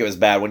did think it was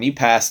bad. When you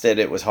passed it,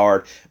 it was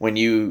hard. When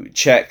you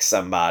check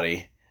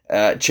somebody,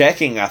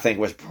 checking I think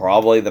was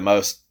probably the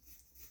most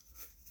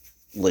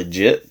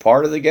legit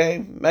part of the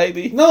game,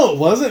 maybe. No, it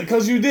wasn't,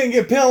 because you didn't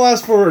get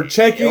penalized for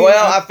checking.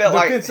 Well, I felt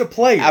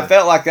player. I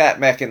felt like that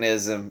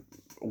mechanism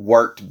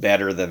worked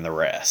better than the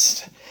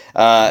rest.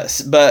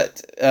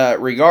 But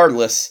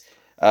regardless,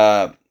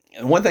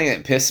 one thing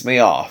that pissed me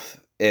off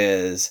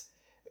is,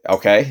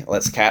 okay,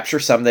 let's capture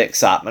some of the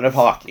excitement of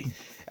hockey.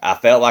 I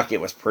felt like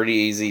it was pretty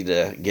easy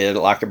to get it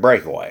like a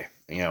breakaway.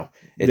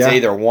 It's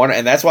either one,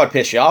 and that's what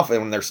pissed you off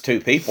when there's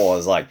two people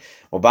is like,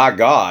 well, by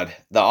God,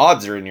 the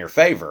odds are in your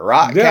favor,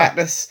 right,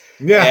 Katniss?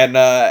 Yeah.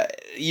 And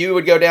you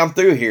would go down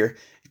through here,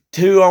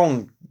 2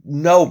 on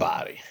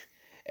nobody.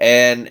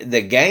 And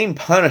the game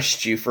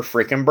punished you for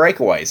freaking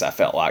breakaways, I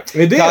felt like.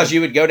 It did. Because you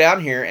would go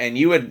down here and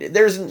you would,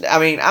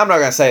 I'm not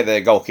going to say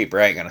the goalkeeper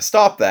ain't going to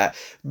stop that,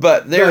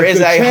 but there is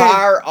a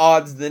higher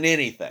odds than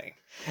anything.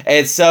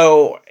 And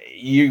so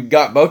you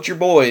got both your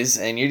boys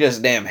and you're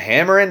just damn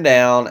hammering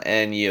down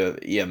and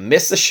you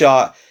miss the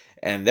shot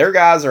and their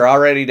guys are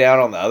already down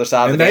on the other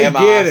side of the damn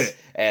ice.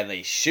 And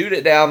they shoot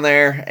it down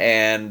there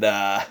and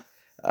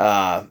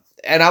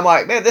I'm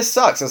like, man, this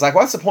sucks. It's like,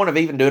 what's the point of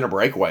even doing a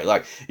breakaway?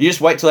 Like, you just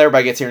wait till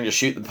everybody gets here and just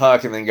shoot the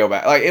puck and then go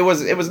back. Like, it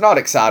was not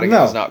exciting. No,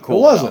 it was not cool.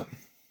 It wasn't.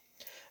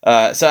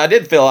 So I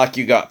did feel like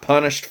you got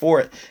punished for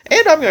it.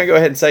 And I'm going to go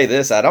ahead and say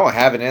this. I don't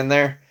have it in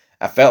there.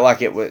 I felt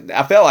like it was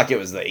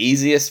the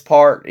easiest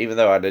part, even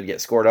though I did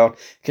get scored on.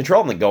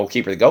 Controlling the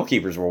goalkeeper. The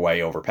goalkeepers were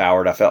way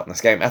overpowered, I felt, in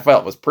this game. I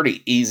felt it was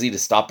pretty easy to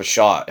stop a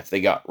shot if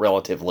they got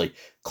relatively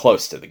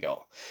close to the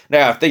goal.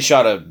 Now, if they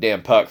shot a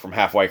damn puck from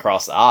halfway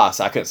across the ice,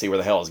 I couldn't see where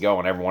the hell it was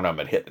going. Every one of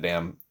them had hit the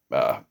damn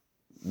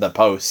the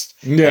post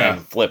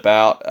and flip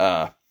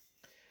out.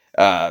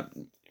 Man,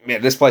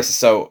 this place is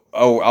so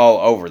all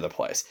over the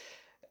place.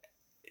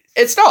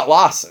 It's not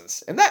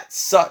licensed, and that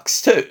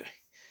sucks too.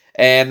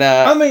 And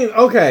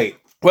okay.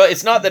 Well,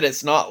 it's not that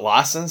it's not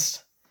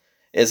licensed.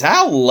 It's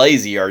how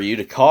lazy are you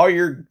to call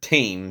your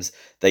teams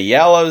the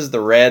yellows, the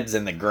reds,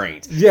 and the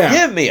greens? Yeah.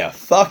 Give me a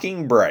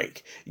fucking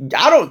break.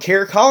 I don't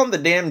care. Call them the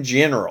damn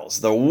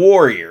generals, the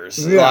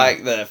warriors,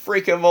 like the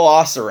freaking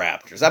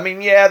velociraptors. I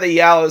mean, yeah, the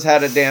yellows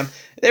had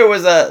there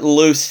was a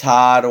loose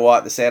tie to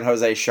what the San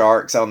Jose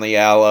Sharks on the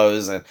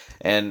yellows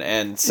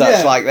and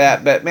such like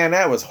that. But man,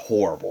 that was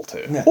horrible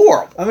too. Yeah.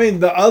 Horrible. I mean,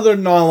 the other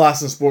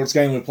non-licensed sports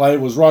game we played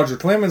was Roger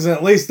Clemens, and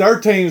at least their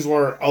teams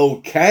were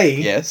okay.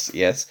 Yes.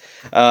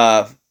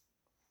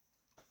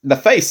 The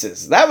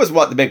faces. That was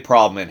what the big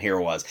problem in here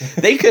was.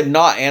 They could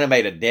not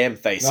animate a damn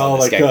face on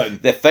this game.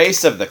 Couldn't. The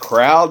face of the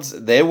crowds,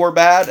 they were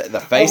bad. The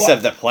face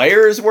of the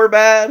players were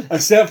bad.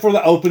 Except for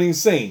the opening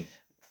scene.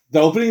 The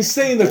opening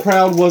scene, the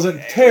crowd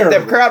wasn't terrible.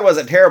 The crowd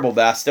wasn't terrible,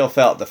 but I still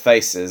felt the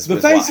faces. The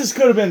faces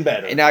could have been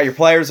better. And now your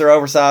players are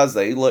oversized.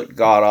 They look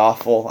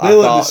god-awful. They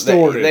look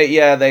distorted.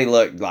 They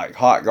look like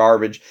hot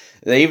garbage.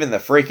 Even the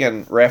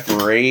freaking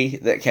referee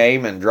that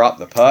came and dropped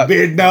the puck.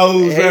 Big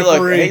nose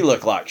referee. He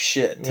looked like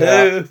shit,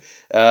 too.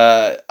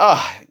 Yeah.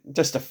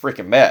 Just a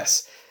freaking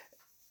mess.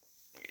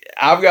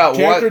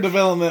 Character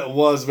development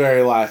was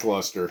very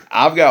lackluster.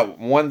 I've got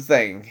one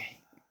thing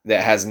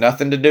that has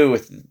nothing to do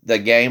with the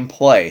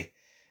gameplay.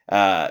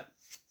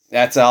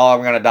 That's all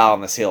I'm going to die on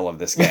this hill of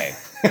this game.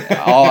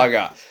 All I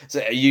got.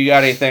 So you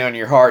got anything on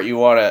your heart you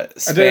want to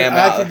spam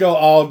out? I could go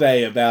all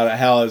day about it,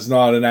 how it's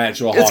not an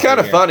actual It's kind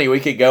of game. funny. We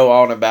could go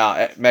on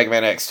about Mega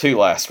Man X2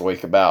 last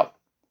week about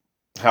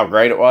how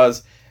great it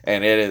was,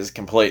 and it is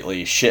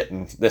completely shit,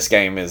 and this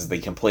game is the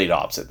complete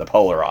opposite, the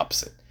polar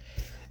opposite.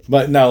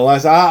 But no,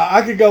 Les,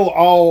 I could go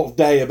all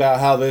day about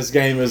how this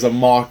game is a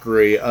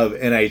mockery of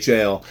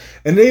NHL.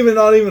 And even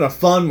not even a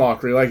fun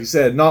mockery, like you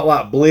said, not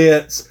like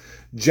Blitz,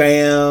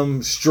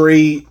 Jam,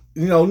 Street,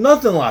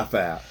 nothing like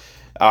that.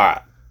 All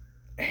right.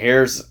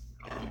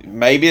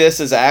 Maybe this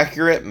is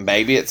accurate,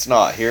 maybe it's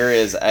not. Here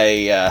is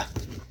a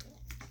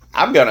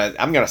I'm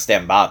gonna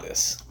stand by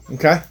this.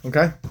 Okay.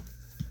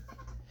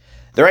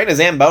 There ain't a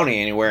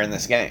Zamboni anywhere in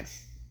this game.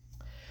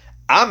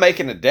 I'm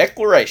making a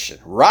declaration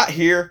right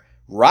here,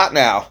 right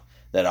now,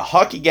 that a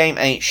hockey game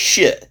ain't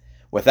shit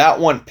without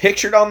one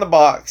pictured on the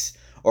box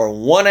or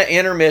one at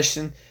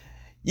intermission.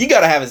 You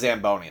got to have a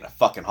Zamboni in a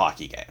fucking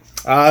hockey game.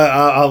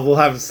 I will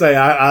have to say,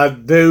 I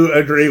do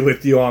agree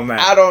with you on that.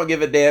 I don't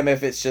give a damn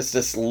if it's just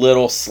this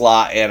little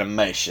slight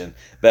animation,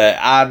 but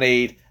I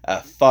need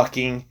a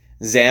fucking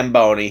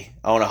Zamboni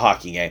on a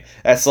hockey game.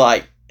 That's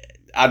like,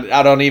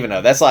 I don't even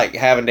know. That's like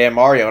having Dan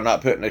Mario and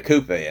not putting a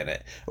Koopa in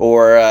it.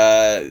 Or,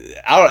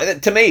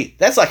 to me,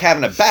 that's like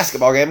having a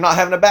basketball game, not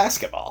having a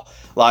basketball.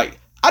 Like,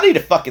 I need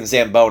a fucking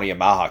Zamboni in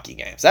my hockey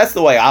games. That's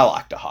the way I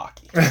like to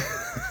hockey.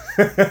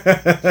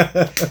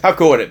 How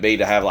cool would it be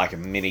to have like a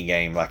mini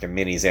game, like a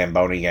mini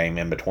Zamboni game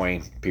in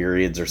between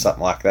periods or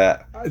something like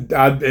that?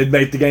 It'd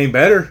make the game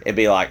better. It'd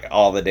be like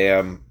all the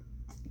damn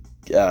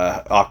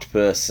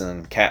octopus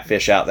and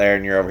catfish out there,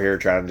 and you're over here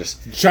trying to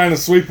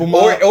sweep them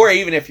up. Or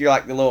even if you're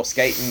like the little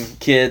skating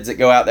kids that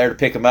go out there to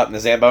pick them up and the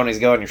Zamboni's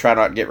go and you're trying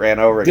not to get ran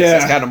over.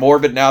 It's kind of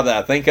morbid now that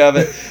I think of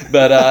it.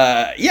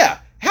 But yeah,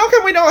 how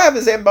come we don't have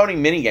a Zamboni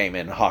mini game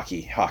in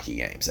hockey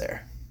games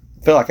there?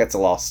 I feel like that's a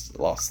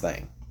lost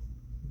thing.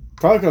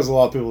 Probably because a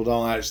lot of people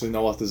don't actually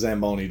know what the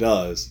Zamboni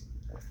does.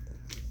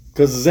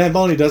 Because the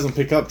Zamboni doesn't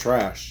pick up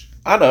trash.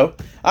 I know,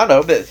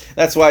 but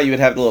that's why you would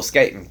have the little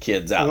skating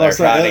kids out there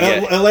trying to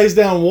get... It lays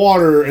down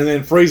water and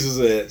then freezes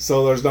it,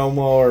 so there's no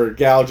more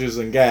gouges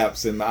and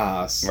gaps in the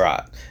ice.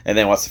 Right. And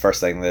then what's the first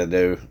thing they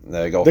do?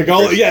 The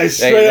goal, yeah,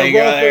 straight up. They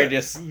go there and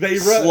just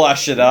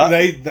slush it up.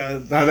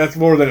 That's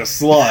more than a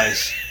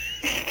slush.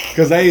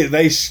 Because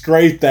they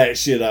scrape that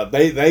shit up.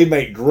 They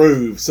make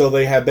grooves so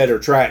they have better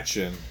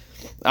traction.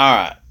 All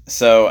right.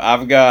 So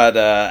I've got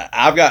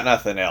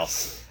nothing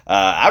else.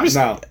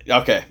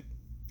 Okay.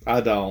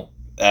 I don't.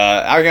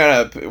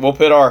 We'll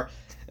put our,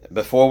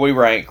 before we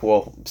rank,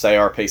 we'll say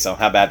our piece on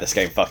how bad this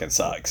game fucking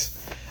sucks.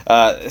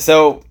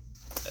 So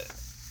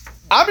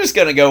I'm just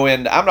going to go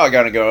in. I'm not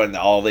going to go into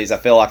all of these. I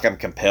feel like I'm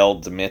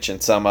compelled to mention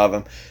some of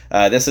them.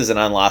 This is an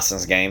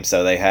unlicensed game,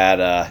 so they had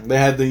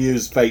to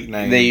use fake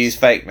names. They used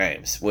fake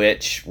names,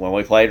 which when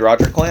we played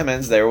Roger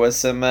Clemens, there was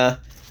some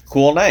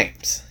cool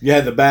names. You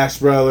had the Bash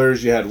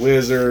Brothers. You had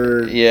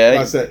Wizard. Yeah.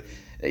 What's that?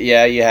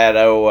 Yeah, you had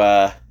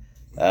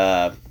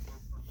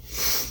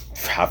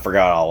I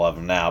forgot all of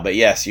them now, but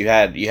yes, you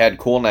had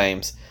cool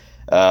names.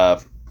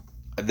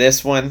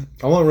 This one,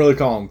 I wouldn't really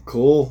call them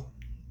cool.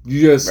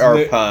 You just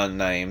pun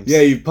names.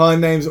 Yeah, you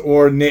pun names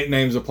or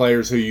nicknames of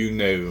players who you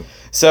knew.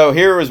 So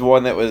here was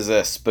one that was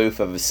a spoof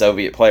of a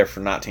Soviet player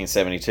from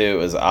 1972. It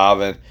was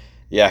Ivan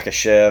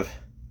Yakushev.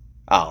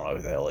 I don't know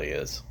who the hell he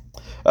is.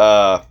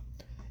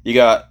 You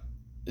got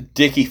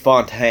Dickie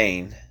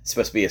Fontaine. It's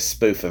supposed to be a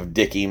spoof of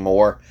Dickie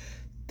Moore.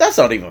 That's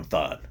not even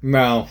fun.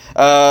 No.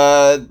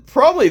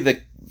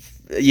 Probably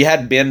you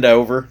had Bend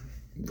Over.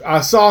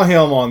 I saw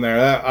him on there.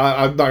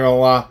 I'm not gonna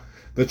lie.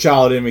 The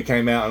child in me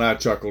came out and I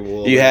chuckled a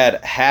little bit. You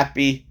had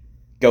Happy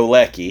Go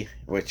Lucky,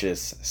 which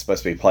is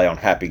supposed to be play on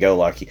Happy Go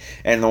Lucky.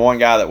 And the one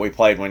guy that we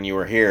played when you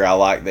were here, I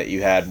like that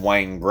you had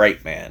Wayne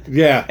Greatman.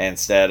 Yeah.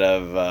 Instead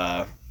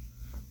of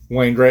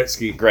Wayne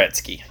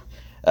Gretzky.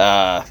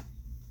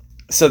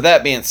 So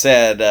that being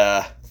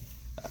said,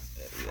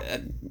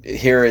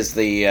 here is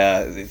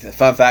the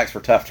fun facts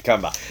were tough to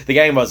come by. The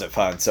game wasn't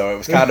fun, so it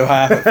was kind of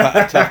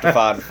tough to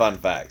find fun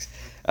facts.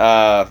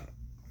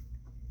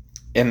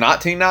 In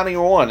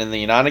 1991, in the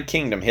United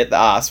Kingdom, Hit the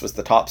Ice was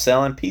the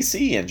top-selling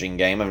PC Engine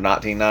game of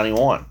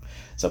 1991.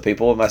 So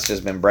people must have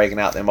just been breaking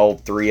out them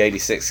old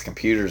 386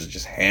 computers and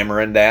just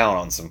hammering down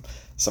on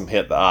some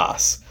Hit the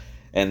Ice.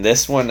 And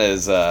this one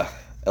is a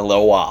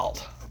little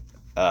wild.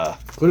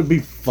 Would it be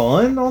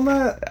fun on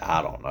that?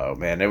 I don't know,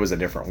 man. It was a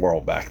different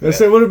world back then.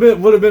 So would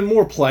have been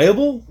more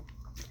playable,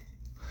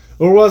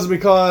 or was it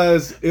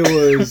because it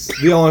was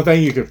the only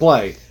thing you could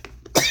play?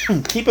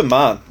 Keep in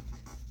mind,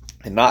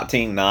 in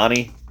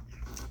 1990,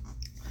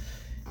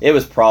 it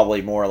was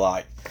probably more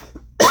like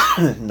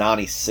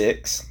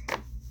 96,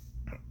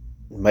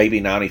 maybe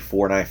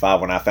 94,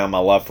 95 when I found my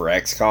love for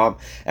XCOM,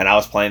 and I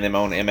was playing them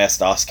on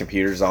MS-DOS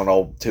computers on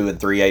old 2 and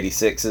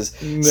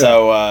 386s. No.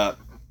 So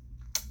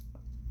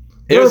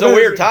it was a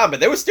weird time, but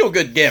there was still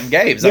good games.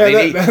 Yeah, I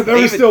mean, there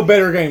were still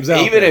better games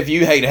out Even there. if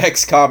you hate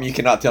XCOM, you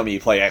cannot tell me you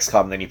play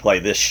XCOM and then you play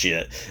this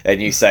shit, and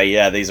you say,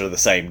 yeah, these are the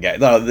same game.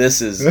 No,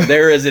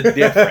 there is a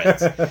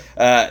difference.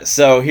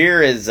 So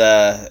here is,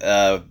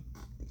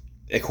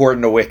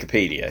 according to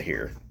Wikipedia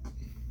here,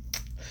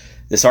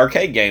 this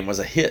arcade game was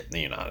a hit in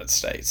the United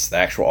States, the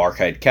actual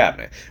arcade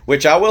cabinet,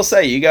 which I will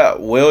say, you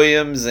got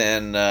Williams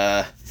and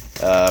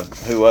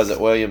who was it?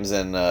 Williams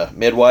and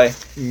Midway.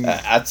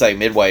 I'd say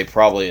Midway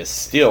probably is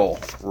still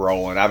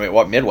rolling. I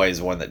mean, Midway is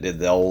the one that did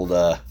the old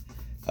Mortal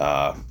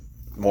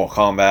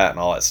Kombat and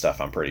all that stuff.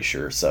 I'm pretty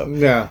sure. So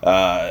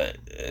Yeah.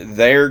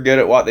 they're good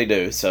at what they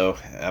do. So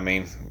I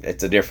mean,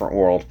 it's a different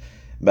world.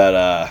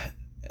 But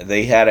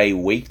they had a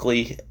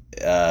weekly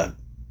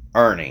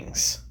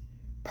earnings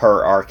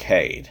per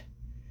arcade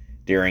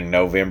during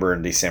November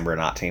and December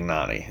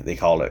 1990. They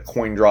called it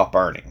coin drop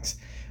earnings.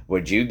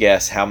 Would you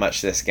guess how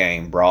much this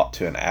game brought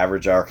to an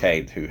average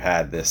arcade who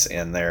had this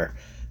in their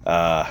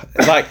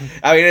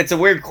it's a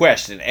weird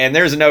question, and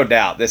there's no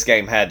doubt this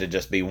game had to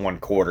just be 1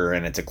 quarter,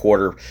 and it's a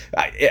quarter.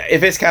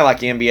 If it's kind of like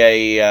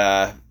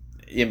NBA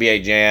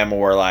Jam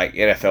or like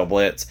NFL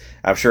Blitz,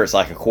 I'm sure it's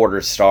like a quarter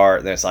to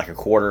start, then it's like a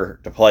quarter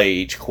to play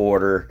each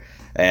quarter,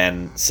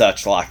 and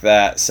such like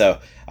that. So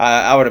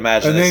I would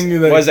imagine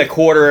this was a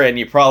quarter, and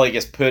you probably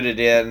just put it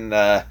in.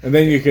 And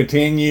then you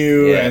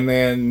continue, and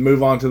then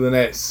move on to the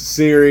next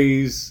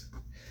series.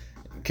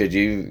 Could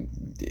you?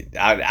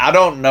 I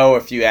don't know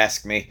if you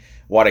ask me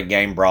what a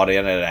game brought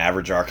in at an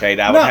average arcade.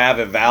 I would have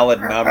a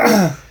valid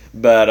number,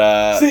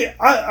 but see,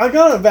 I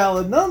got a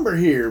valid number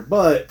here,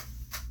 but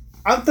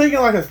I'm thinking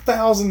like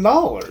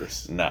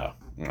 $1,000. No.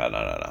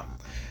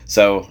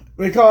 So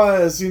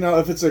because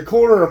if it's a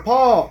quarter a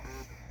pop.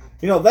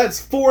 That's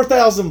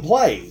 4,000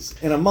 plays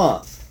in a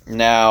month.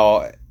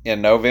 Now,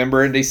 in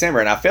November and December,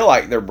 and I feel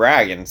like they're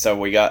bragging, so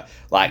we got,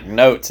 like,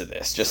 notes of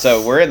this. Just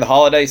so we're in the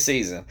holiday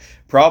season.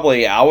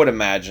 Probably, I would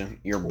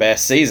imagine, your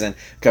best season,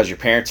 because your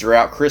parents are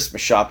out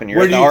Christmas shopping,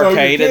 you're at the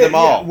arcade at the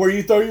mall. Yeah, where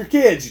you throw your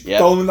kids. You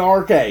throw them in the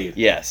arcade.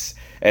 Yes.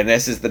 And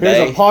this is the day.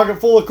 Here's a pocket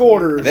full of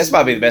quarters. This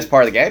might be the best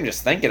part of the game.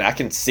 Just thinking, I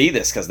can see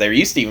this because there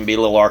used to even be a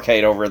little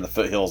arcade over in the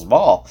Foothills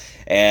Mall,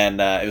 and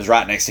it was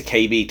right next to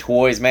KB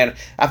Toys. Man,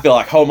 I feel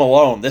like Home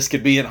Alone. This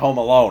could be in Home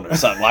Alone or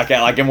something like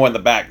that, like in one of the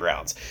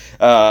backgrounds.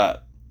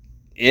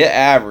 It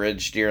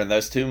averaged during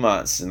those 2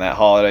 months in that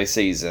holiday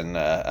season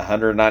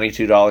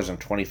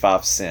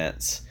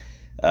 $192.25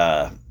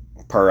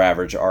 per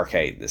average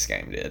arcade. This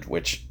game did,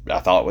 which I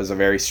thought was a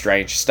very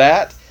strange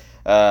stat.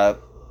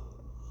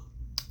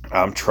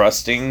 I'm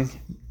trusting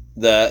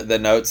the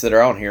notes that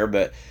are on here,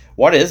 but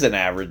what is an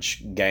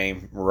average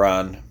game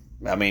run?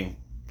 I mean,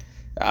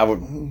 I would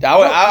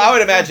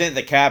imagine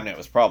the cabinet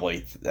was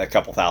probably a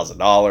couple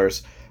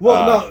 $1,000s.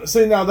 Well, no,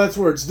 see, now that's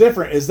where it's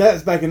different.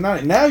 That's back in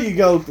 90. Now you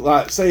go,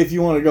 like, say if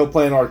you want to go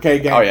play an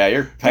arcade game. Oh yeah,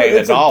 you're paying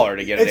 $1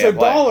 to get it. It's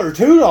 $1,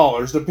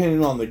 $2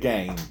 depending on the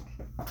game.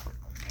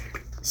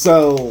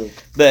 So,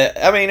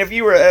 if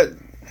you were at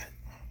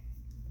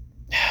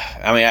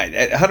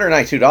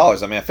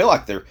 $192, I feel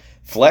like they're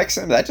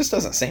flexing. That just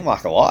doesn't seem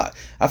like a lot.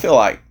 I feel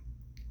like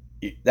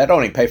that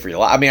don't even pay for your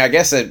life. I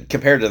guess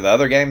compared to the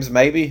other games,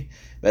 maybe,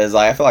 but it's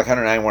like I feel like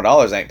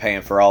 $191 ain't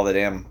paying for all the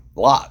damn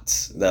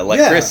lots, the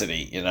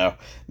electricity,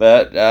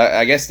 But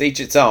I guess to each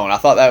its own. I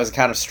thought that was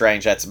kind of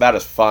strange. That's about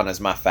as fun as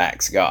my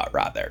facts got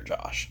right there,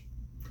 Josh.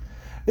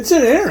 It's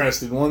an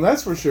interesting one,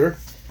 that's for sure.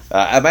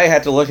 I may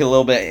have to look a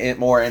little bit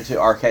more into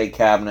arcade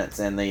cabinets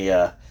and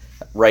the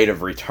rate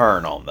of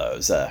return on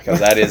those, because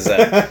that is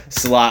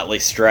slightly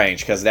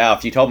strange. Because now,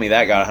 if you told me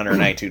that got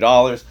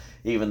 $182,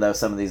 even though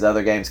some of these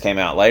other games came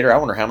out later, I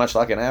wonder how much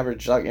like an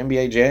average like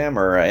NBA Jam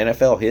or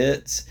NFL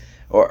Hits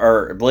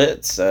or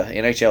Blitz,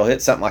 NHL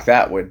Hits, something like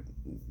that would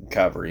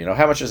cover.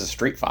 How much is a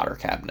Street Fighter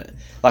cabinet?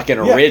 Like an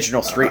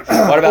original Street.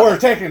 What about or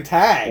Tekken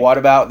Tag? What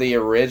about the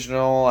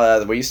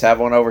original? We used to have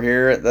one over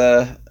here at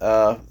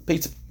the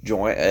pizza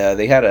joint.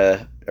 They had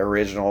a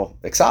original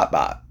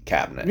Excitebot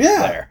cabinet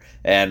there.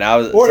 And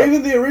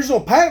even the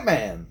original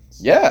Pac-Man.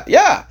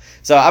 Yeah.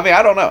 So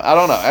I don't know.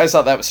 I just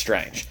thought that was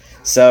strange.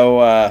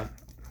 So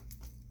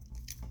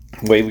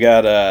we've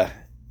got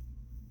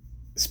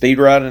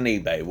Speedrun and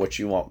eBay. What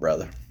you want,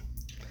 brother?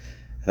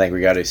 I think we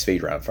got to do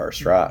Speedrun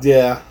first, right?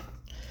 Yeah.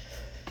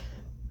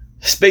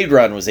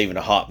 Speedrun was even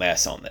a hot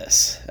mess on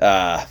this.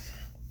 I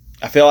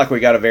feel like we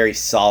got a very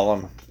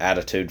solemn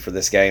attitude for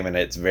this game, and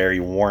it's very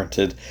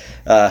warranted.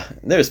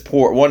 There's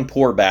one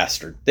poor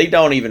bastard. They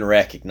don't even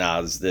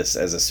recognize this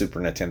as a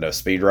Super Nintendo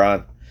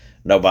speedrun.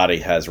 Nobody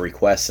has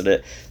requested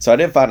it. So I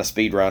did find a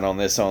speedrun on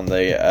this on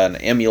an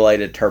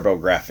emulated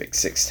TurboGrafx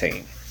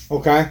 16.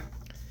 Okay.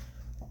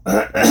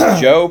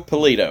 Joe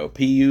Polito,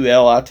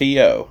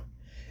 Pulito.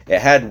 It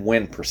had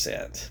win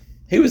percent.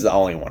 He was the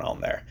only one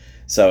on there.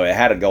 So it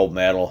had a gold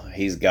medal.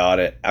 He's got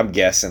it. I'm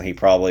guessing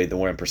the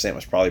win percent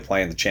was probably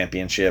playing the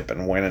championship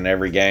and winning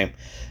every game.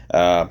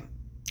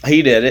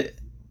 He did it.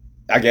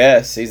 I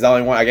guess he's the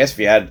only one. I guess if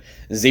you had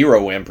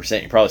 0 win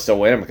percent, you probably still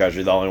win because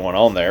you're the only one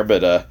on there.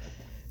 But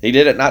he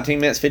did it 19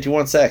 minutes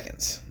 51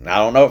 seconds. Now, I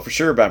don't know it for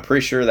sure, but I'm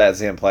pretty sure that's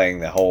him playing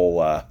the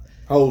whole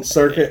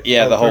circuit.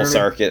 Yeah, the whole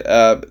circuit.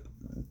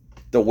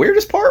 The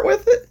weirdest part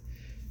with it,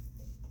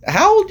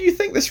 how do you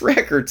think this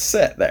record's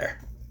set there?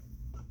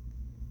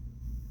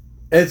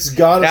 It's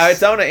got now.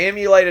 It's on an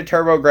emulated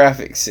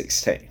TurboGrafx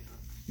 16.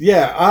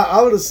 Yeah,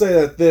 I would have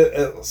said that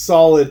a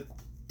solid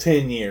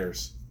 10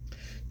 years.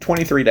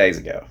 23 days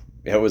ago.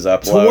 It was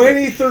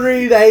uploaded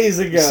 23 days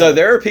ago. So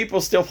there are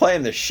people still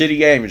playing this shitty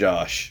game,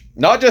 Josh.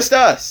 Not just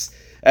us.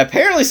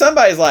 Apparently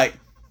somebody's like,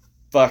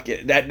 fuck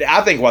it.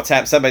 I think what's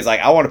happened, somebody's like,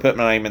 I want to put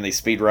my name in these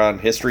speedrun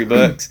history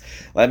books.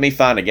 Let me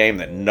find a game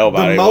that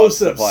nobody wants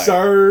to play. The most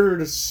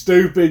absurd,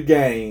 stupid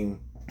game.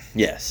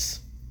 Yes.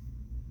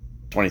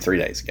 23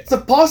 days ago. It's a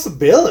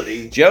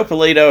possibility. Joe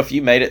Polito, if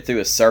you made it through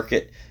a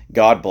circuit,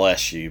 God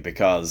bless you,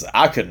 because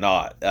I could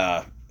not.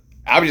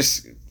 I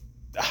just...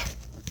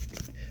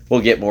 We'll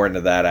get more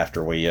into that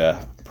after we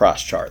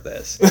price chart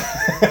this.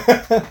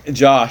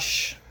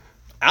 Josh,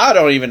 I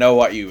don't even know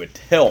what you would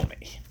tell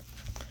me.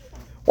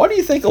 What do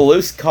you think a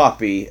loose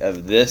copy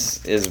of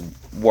this is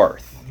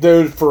worth?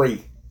 Dude,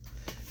 free.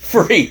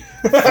 Free.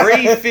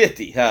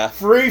 $3.50, huh?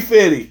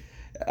 $3.50.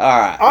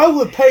 All right. I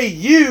would pay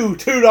you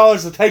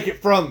 $2 to take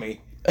it from me.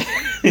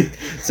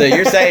 So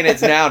you're saying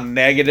it's now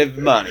negative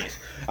money.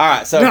 All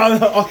right, so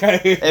no,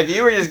 okay. If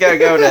you were just going to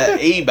go to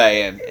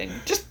eBay and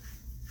just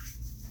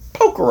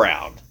poke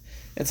around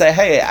and say,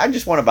 hey, I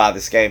just want to buy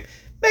this game.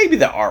 Maybe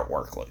the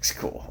artwork looks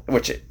cool,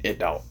 which it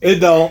don't. It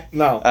don't,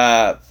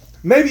 no.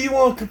 Maybe you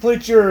want to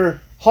complete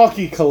your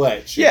hockey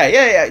collection.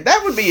 Yeah.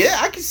 That would be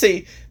it. I could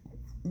see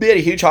being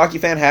a huge hockey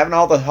fan, having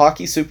all the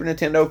hockey Super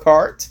Nintendo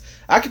cards.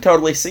 I could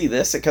totally see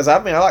this because, I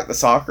like the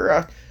soccer.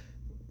 I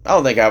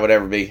don't think I would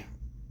ever be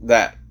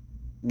that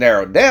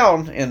narrowed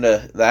down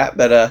into that,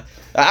 but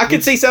I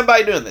could see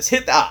somebody doing this.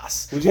 Hit the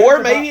ice. Or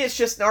maybe it's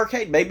just an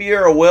arcade. Maybe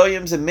you're a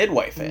Williams and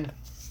Midway fan.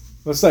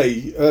 Let's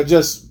say,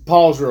 just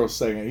pause real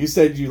second. You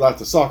said you like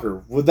the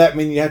soccer. Would that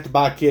mean you have to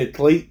buy Kid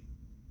Cleat?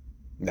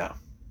 No.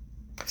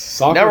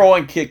 Soccer? Number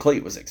one, Kid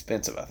Cleat was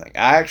expensive, I think.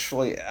 I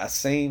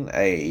seen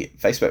a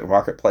Facebook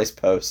Marketplace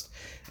post,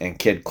 and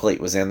Kid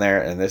Cleat was in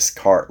there, and this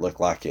cart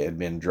looked like it had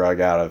been drug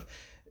out of...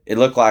 It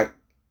looked like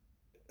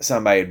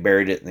somebody had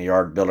buried it in the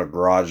yard, built a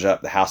garage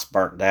up, the house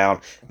burnt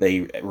down,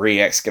 they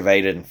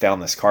re-excavated and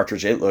found this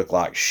cartridge. It looked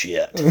like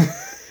shit.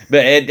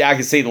 But I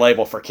could see the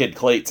label for Kid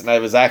Cleats, and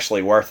it was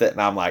actually worth it.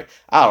 And I'm like,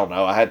 I don't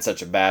know. I had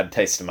such a bad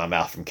taste in my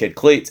mouth from Kid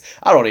Cleats.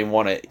 I don't even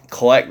want to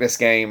collect this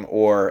game,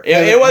 or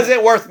it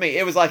wasn't worth me.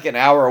 It was like an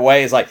hour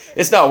away. It's like,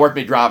 it's not worth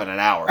me driving an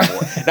hour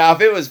for. Now,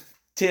 if it was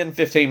 10,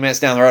 15 minutes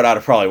down the road, I'd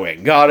have probably went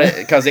and got it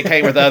because it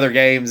came with other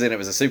games, and it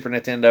was a Super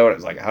Nintendo, and it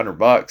was like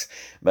 $100.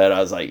 But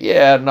I was like,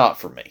 yeah, not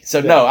for me.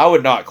 So no, I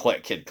would not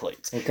collect Kid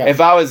Cleats. Okay. If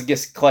I was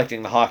just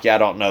collecting the hockey, I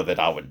don't know that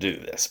I would do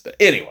this. But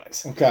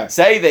anyways, okay.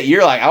 Say that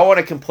you're like, I want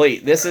to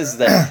complete. This is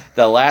the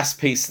last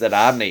piece that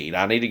I need.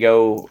 I need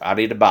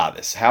to buy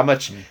this. How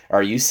much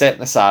are you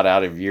setting aside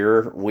out of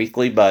your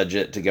weekly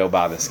budget to go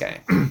buy this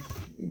game?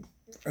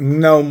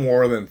 No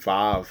more than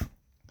 $5.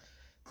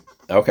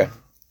 Okay,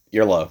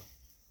 you're low.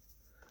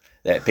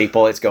 That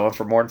people, it's going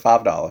for more than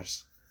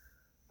 $5.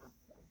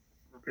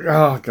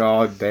 Oh,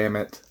 God damn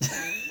it.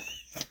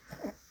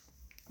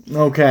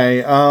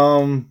 Okay,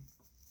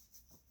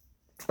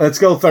 let's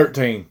go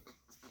 13.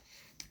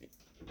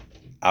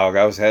 I'll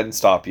go ahead and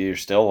stop you. You're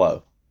still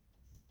low.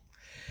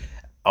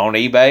 On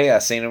eBay, I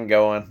seen them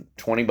going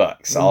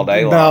 $20 all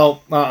day long.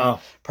 No,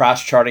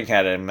 Price charting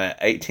had them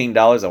at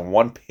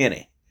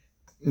 $18.01.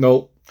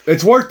 Nope.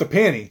 It's worth the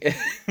penny.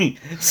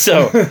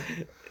 So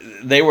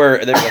there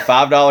was a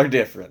 $5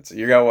 difference.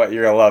 You're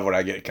gonna love when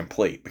I get it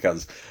complete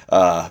because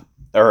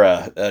or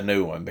a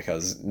new one,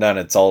 because none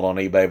had sold on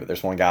eBay, but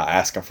there's one guy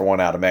asking for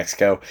one out of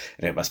Mexico,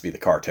 and it must be the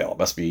cartel. It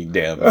must be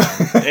them.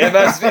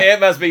 it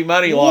must be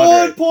money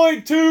laundering.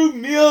 $1.2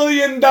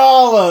 million.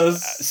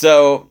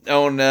 So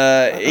on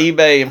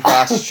eBay and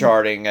price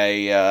charting,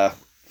 a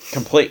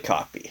complete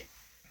copy.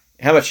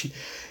 How much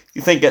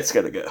you think that's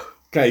gonna go?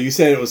 Okay, you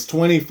said it was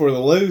 20 for the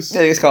loose.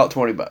 Yeah, let's call it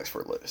 $20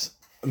 for loose.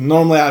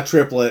 Normally I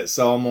triple it,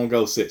 so I'm gonna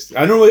go 60.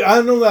 I normally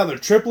either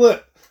triple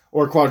it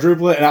or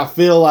quadruple it, and I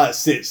feel like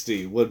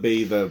 60 would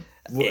be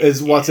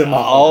is what's in my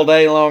heart. All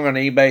day long on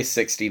eBay,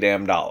 $60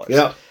 damn.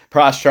 Yep.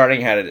 Price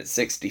charting had it at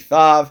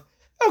 65.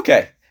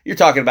 Okay, you're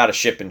talking about a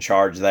shipping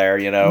charge there,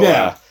 you know.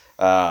 Yeah.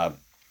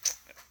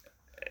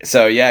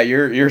 So yeah,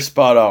 you're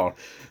spot on.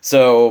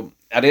 So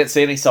I didn't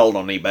see any sold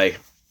on eBay.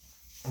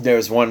 There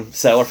was one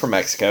seller from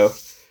Mexico.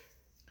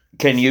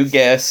 Can you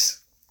guess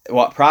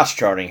what price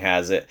charting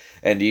has it?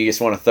 And do you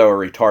just want to throw a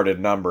retarded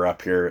number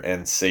up here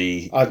and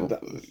see?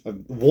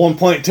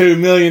 $1.2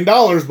 million,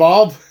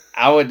 Bob.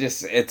 I would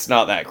just, it's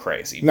not that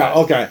crazy. No,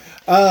 okay.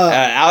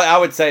 I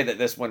would say that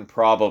this one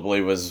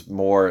probably was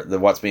more,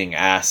 what's being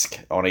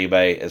asked on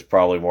eBay is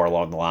probably more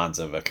along the lines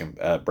of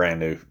a brand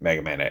new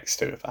Mega Man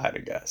X2, if I had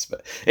to guess.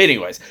 But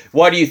anyways,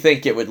 what do you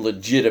think it would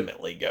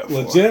legitimately go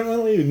for?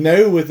 Legitimately?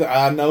 No,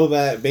 I know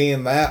that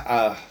being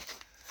that,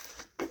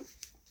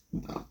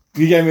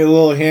 you gave me a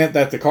little hint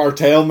that the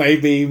cartel may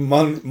be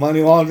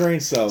money laundering,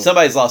 so...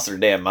 Somebody's lost their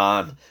damn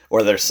mind,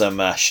 or there's some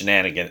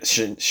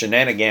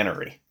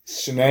shenaniganery.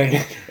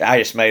 Shenanigans. I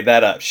just made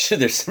that up.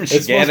 There's some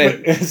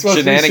shenaniganery. It's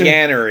supposed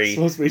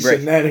to be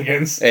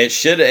shenanigans.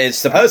 It's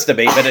supposed to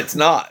be, but it's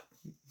not.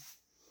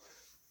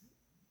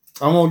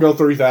 I'm going to go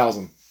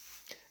 3,000.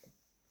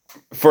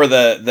 For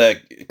the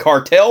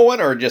cartel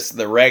one, or just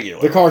the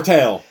regular? The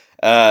cartel.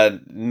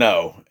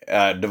 No.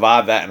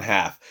 divide that in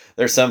half.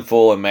 There's some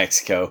fool in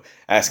Mexico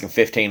asking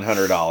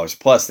 $1,500.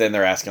 Plus, then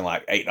they're asking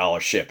like $8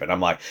 shipping. I'm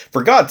like,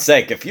 for God's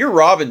sake, if you're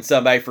robbing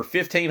somebody for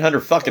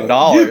 $1,500 fucking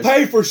dollars, you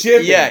pay for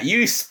shipping. Yeah,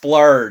 you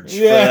splurge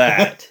for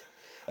that.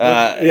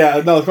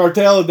 No,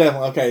 cartel is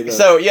definitely okay.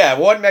 So yeah,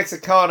 one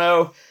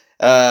Mexicano,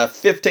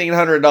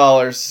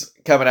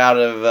 $1,500 coming out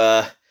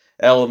of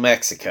El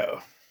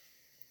Mexico.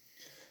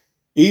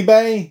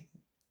 eBay,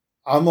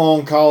 I'm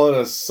gonna call it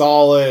a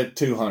solid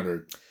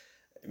 200.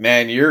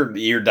 Man,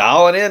 you're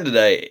dialing in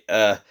today.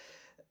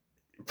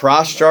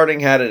 Price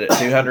charting had it at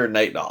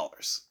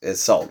 $208. It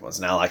sold ones.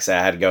 Now, like I say,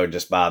 I had to go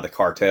just buy the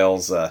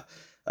cartels.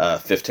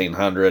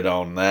 $1,500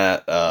 on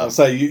that.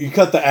 So you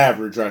cut the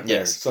average right there.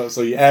 Yes.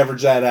 So you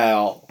average that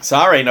out. So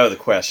I already know the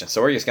question.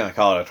 So we're just going to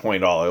call it a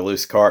 $20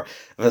 loose cart.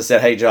 If I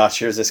said, hey, Josh,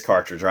 here's this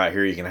cartridge right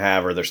here you can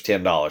have, or there's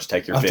 $10.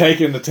 Take your I'm 50.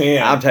 taking the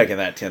 10. I'm taking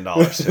that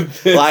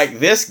 $10 too. Like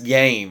this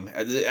game,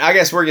 I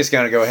guess we're just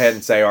going to go ahead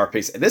and say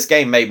RP. This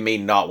game made me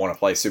not want to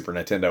play Super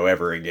Nintendo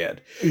ever again.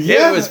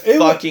 Yeah, it was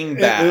fucking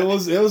bad. It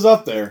was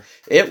up there.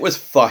 It was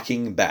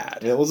fucking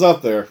bad. It was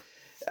up there.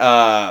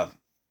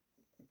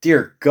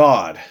 Dear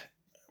God.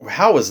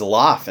 How was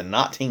life in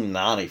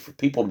 1990 for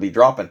people to be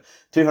dropping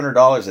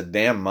 $200 a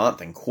damn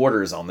month in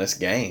quarters on this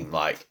game?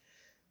 Like,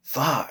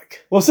 fuck.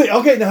 Well, see,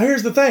 okay, now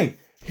here's the thing.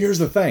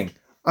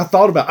 I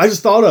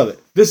just thought of it.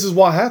 This is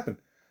what happened.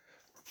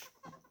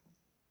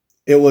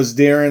 It was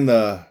during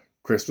the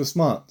Christmas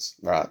months.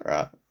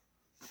 Right.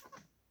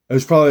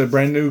 There's probably a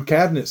brand new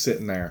cabinet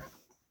sitting there.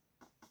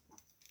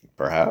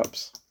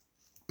 Perhaps.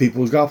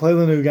 People's got to play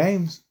the new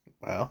games.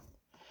 Well.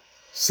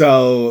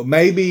 So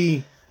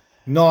maybe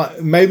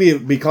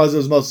because it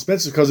was most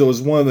expensive, because it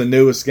was one of the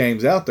newest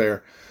games out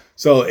there.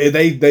 So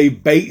they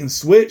bait and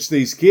switch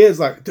these kids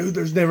like, dude,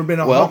 there's never been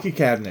a hockey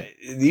cabinet.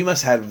 You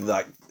must have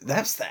like,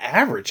 that's the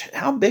average.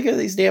 How big are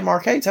these damn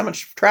arcades? How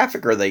much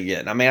traffic are they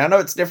getting? I mean, I know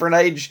it's different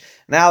age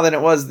now than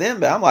it was then,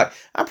 but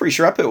I'm pretty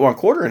sure I put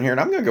 $1 in here and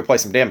I'm going to go play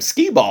some damn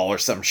skee ball or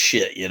some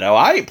shit. You know,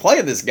 I ain't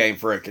playing this game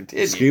for a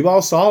continue. Skee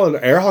ball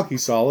solid, air hockey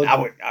solid.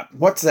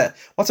 What's that?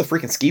 What's a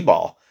freaking skee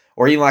ball?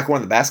 Or even like one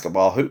of the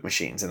basketball hoop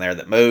machines in there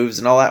that moves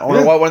and all that. I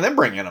wonder what one of them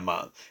bring in a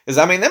month. Because,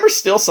 I mean, them are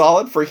still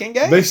solid freaking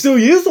games. They still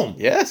use them.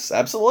 Yes,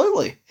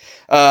 absolutely.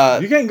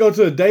 You can't go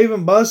to a Dave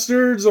 &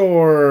 Buster's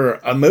or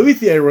a movie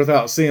theater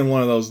without seeing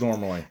one of those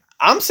normally.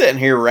 I'm sitting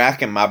here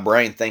racking my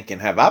brain thinking,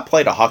 have I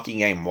played a hockey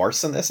game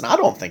worse than this? And I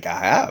don't think I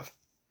have.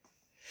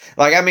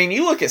 Like, I mean,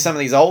 you look at some of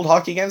these old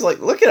hockey games, like,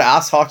 look at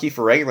ice hockey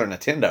for regular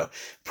Nintendo.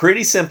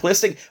 Pretty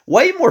simplistic,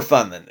 way more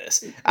fun than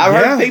this. I've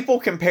heard people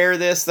compare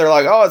this. They're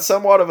like, oh, it's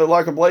somewhat of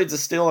like a Blades of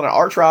Steel and an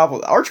Arch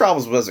Rivals. Arch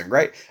Rivals wasn't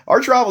great.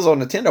 Arch Rivals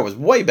on Nintendo was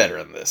way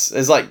better than this.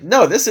 It's like,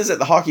 no, this isn't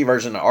the hockey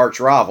version of Arch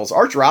Rivals.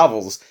 Arch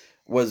Rivals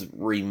was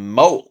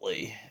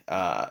remotely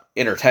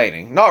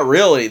entertaining. Not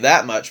really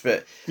that much,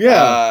 but,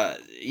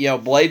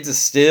 Blades of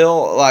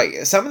Steel,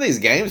 like, some of these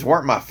games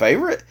weren't my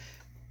favorite,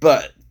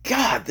 but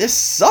God, this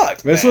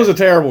sucked. This was a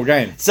terrible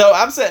game. So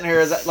I'm sitting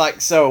here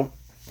so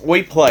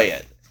we play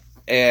it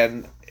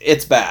and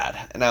it's bad.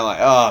 And I'm like,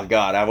 oh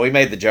God, we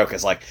made the joke.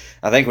 It's like,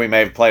 I think we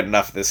may have played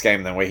enough of this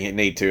game than we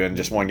need to in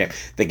just one game.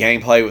 The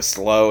gameplay was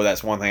slow.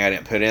 That's one thing I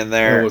didn't put in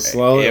there. It was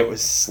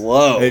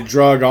slow. It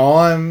drug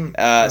on.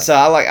 So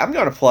I'm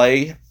going to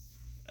play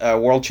a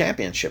world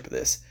championship of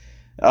this.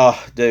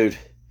 Oh, dude.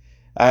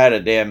 I had a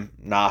damn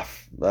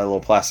knife, a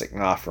little plastic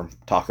knife from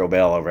Taco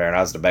Bell over there, and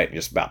I was debating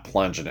just about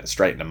plunging it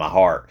straight into my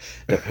heart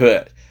to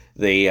put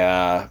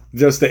the...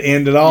 just to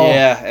end it all?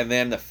 Yeah, and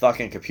then the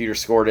fucking computer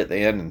scored at the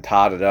end and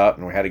tied it up,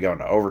 and we had to go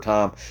into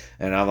overtime,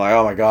 and I'm like,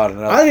 oh my God,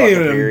 another I didn't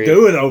even period.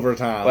 do it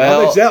overtime.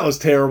 Well, I bet that was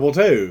terrible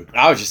too.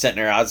 I was just sitting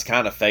there, I was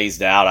kind of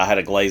phased out. I had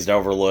a glazed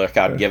over look.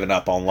 I'd given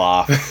up on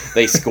life.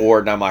 They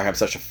scored, and I'm like, I'm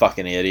such a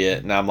fucking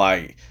idiot, and I'm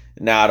like...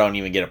 Now I don't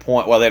even get a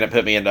point. Well, then it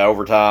put me into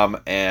overtime,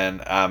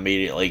 and I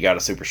immediately got a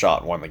super shot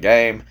and won the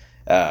game.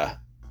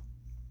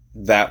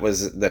 That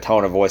was the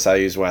tone of voice I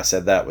used when I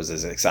said that was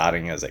as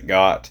exciting as it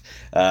got,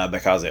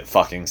 because it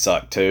fucking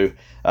sucked too.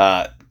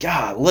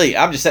 Golly,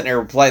 I'm just sitting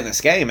there playing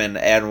this game,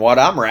 and what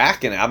I'm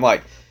racking, I'm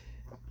like,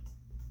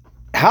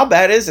 how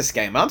bad is this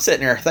game? I'm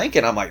sitting there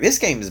thinking, I'm like, this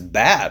game is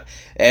bad,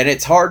 and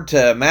it's hard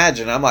to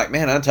imagine. I'm like,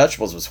 man,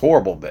 Untouchables was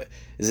horrible, but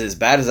is it as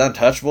bad as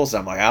Untouchables?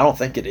 I'm like, I don't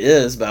think it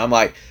is, but I'm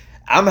like,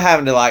 I'm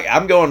having to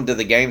I'm going to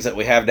the games that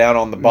we have down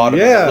on the bottom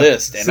of the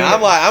list, and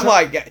I'm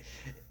like,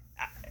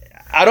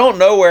 I don't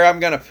know where I'm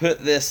going to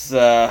put this.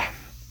 I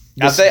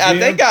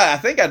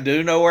think I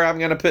do know where I'm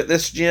going to put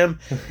this gym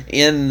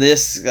in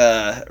this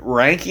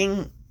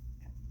ranking,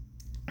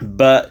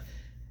 but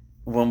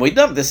when we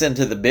dump this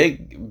into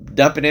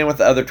dump it in with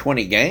the other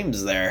 20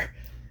 games there,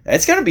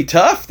 it's going to be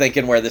tough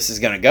thinking where this is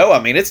going to go. I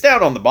mean, it's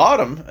down on the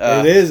bottom.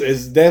 It is.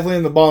 It's definitely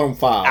in the bottom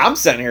 5. I'm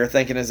sitting here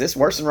thinking, is this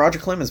worse than Roger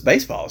Clemens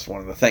baseball? Is one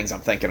of the things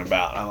I'm thinking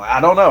about. I'm like, I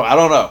don't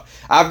know.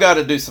 I've got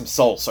to do some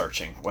soul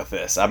searching with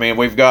this. I mean,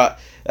 we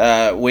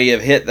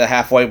have hit the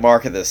halfway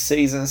mark of this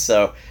season,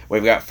 so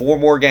we've got 4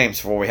 more games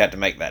before we have to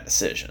make that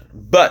decision.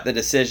 But the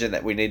decision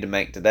that we need to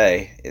make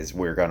today is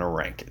we're going to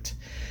rank it.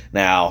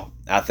 Now,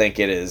 I think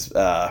it is...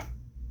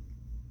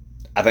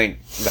 I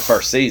think the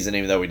first season,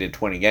 even though we did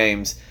 20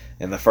 games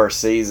in the first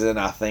season,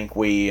 I think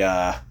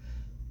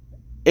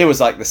it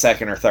was like the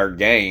second or third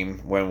game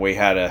when we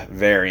had a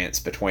variance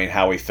between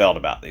how we felt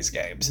about these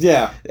games.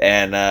 Yeah.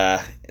 And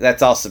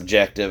that's all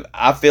subjective.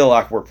 I feel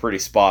like we're pretty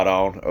spot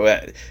on.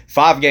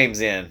 5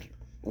 games in,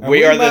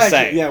 we are the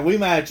same. Yeah, we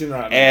matching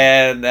right now.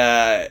 And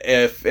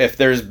if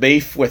there's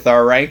beef with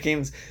our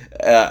rankings,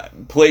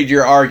 plead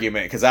your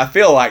argument, because I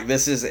feel like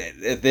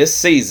this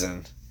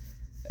season,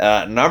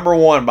 number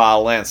 1 by a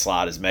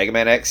landslide is Mega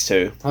Man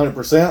X2.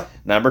 100%.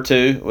 Number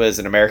 2 was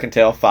An American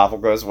Tail,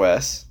 Fievel Goes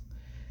West.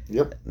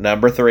 Yep.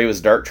 Number 3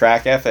 was Dirt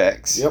Track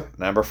FX. Yep.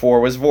 Number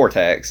 4 was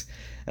Vortex.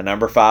 And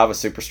number 5 was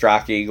Super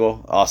Strike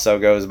Eagle. Also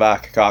goes by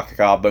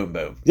Caw Boom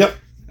Boom. Yep.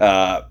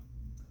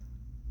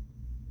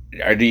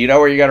 Do you know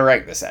where you got to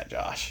rank this at,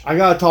 Josh? I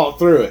gotta talk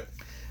through it.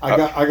 I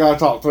gotta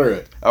talk through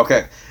it.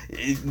 Okay.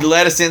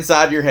 Let us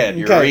inside your head,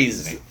 your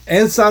reasoning.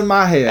 Inside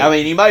my head. I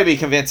mean, you may be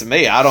convincing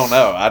me. I don't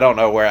know. I don't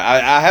know where.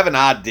 I have an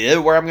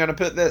idea where I'm going to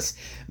put this,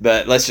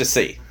 but let's just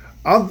see.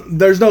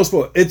 There's no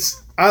spoil.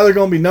 It's either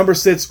going to be number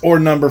 6 or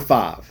number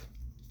 5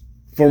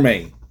 for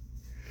me,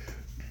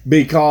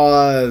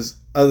 because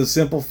of the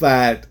simple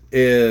fact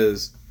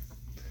is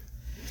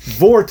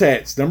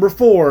Vortex number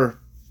 4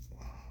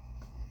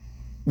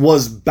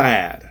 was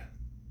bad.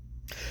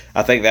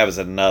 I think that was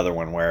another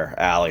one where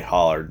Allie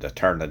hollered to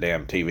turn the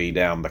damn TV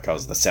down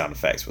because the sound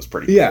effects was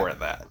pretty poor in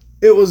that.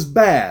 It was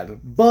bad,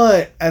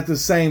 but at the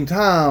same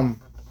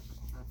time,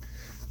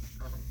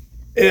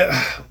 it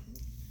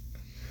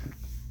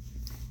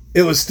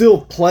was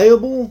still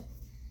playable,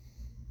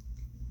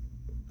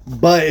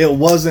 but it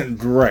wasn't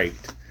great.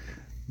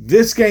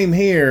 This game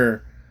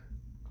here,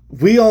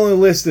 we only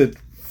listed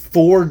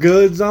 4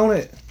 goods on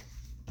it.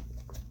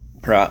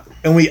 Right.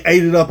 And we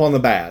ate it up on the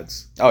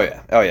bads. Oh,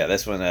 yeah.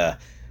 This one,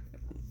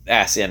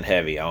 ass in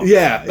heavy on.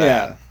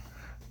 Yeah.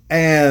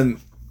 And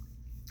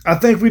I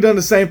think we done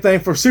the same thing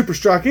for Super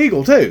Strike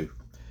Eagle, too.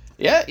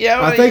 Yeah.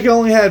 I think it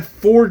only had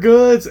 4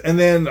 goods and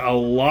then a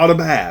lot of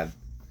bad.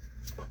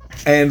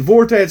 And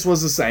Vortex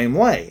was the same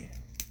way.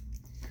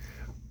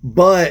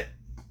 But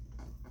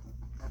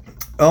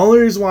the only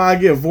reason why I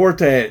give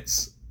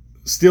Vortex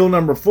still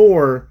number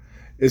 4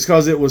 is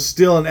because it was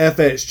still an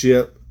FX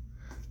chip.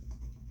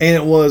 And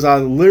it was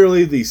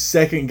literally the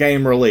second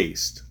game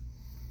released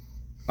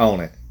on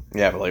it.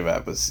 Yeah, I believe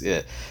that was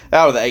it.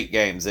 Out of the 8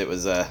 games, it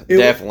was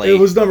definitely... It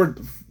was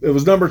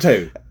number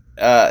 2.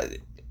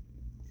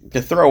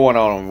 To throw one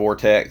on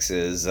Vortex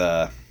is...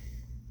 I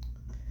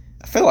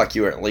feel like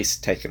you were at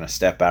least taking a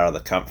step out of the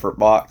comfort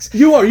box.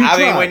 You are. I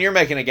mean, when you're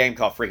making a game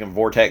called freaking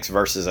Vortex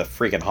versus a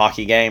freaking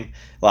hockey game,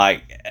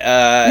 like...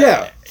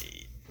 yeah.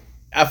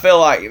 I feel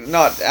like...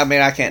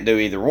 I can't do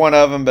either one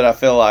of them, but I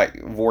feel like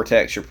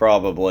Vortex, you're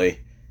probably...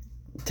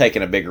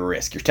 taking a bigger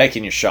risk. You're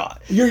taking your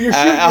shot. You're shooting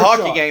a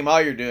hockey shot. game, all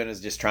you're doing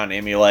is just trying to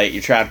emulate.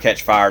 You're trying to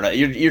catch fire.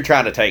 You're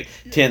trying to take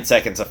 10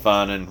 seconds of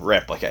fun and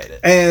replicate it.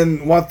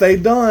 And what they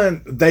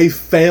done, they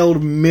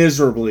failed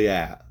miserably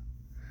at.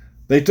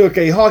 They took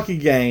a hockey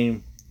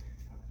game,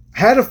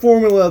 had a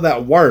formula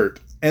that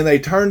worked, and they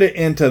turned it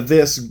into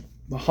this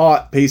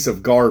hot piece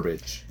of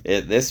garbage.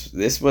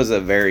 This was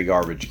a very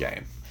garbage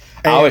game.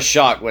 And I was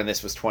shocked when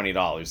this was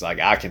 $20. Like,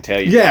 I can tell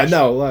you. Yeah,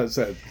 no, like I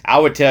said. I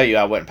would tell you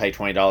I wouldn't pay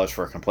 $20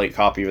 for a complete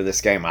copy of this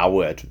game. I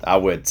would.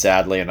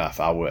 Sadly enough,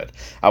 I would.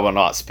 I will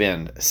not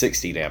spend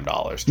 $60 damn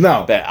dollars.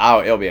 No. But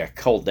it'll be a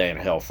cold day in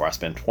hell before I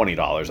spend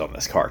 $20 on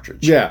this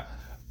cartridge. Yeah.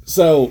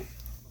 So,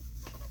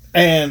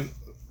 and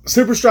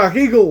Super Strike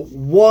Eagle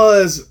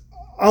was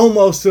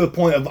almost to the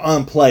point of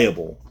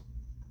unplayable.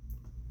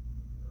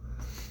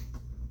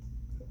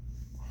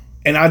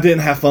 And I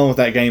didn't have fun with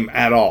that game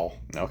at all.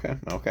 Okay.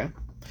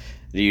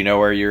 Do you know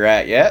where you're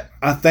at yet?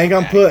 I think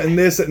I'm putting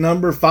this at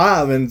number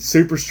 5 and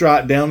Super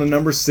Strike down to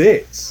number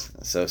 6.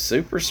 So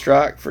Super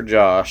Strike for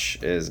Josh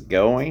is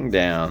going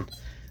down.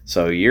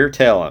 So you're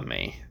telling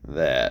me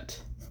that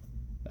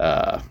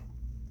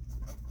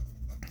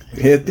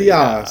hit the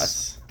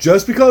ice.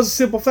 Just because of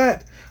simple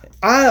fact,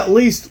 I at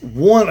least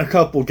won a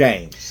couple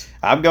games.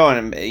 I'm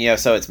going,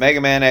 so it's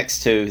Mega Man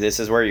X2. This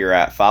is where you're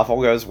at.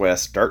 Fievel Goes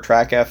West, Dirt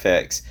Track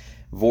FX,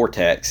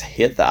 Vortex,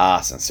 Hit the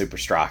Ice, and Super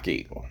Strike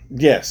Eagle.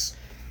 Yes.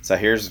 So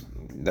here's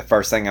the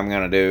first thing I'm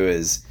going to do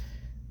is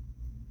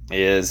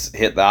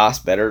Hit the Ice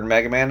better than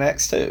Mega Man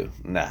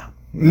X2?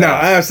 No,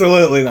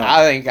 absolutely not.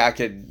 I think I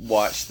could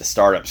watch the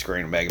startup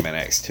screen of Mega Man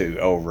X2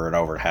 over and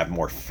over and have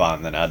more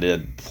fun than I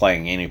did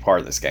playing any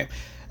part of this game.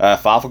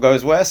 Fievel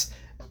Goes West.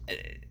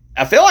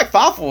 I feel like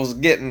Fievel was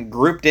getting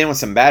grouped in with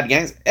some bad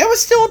games. It was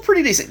still a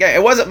pretty decent game.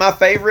 It wasn't my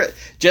favorite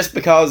just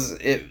because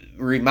it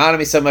reminded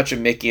me so much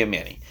of Mickey and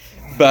Minnie.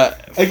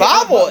 But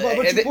Fievel...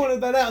 But you pointed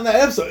that out in that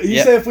episode. You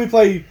said if we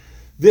played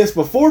this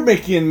before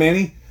Mickey and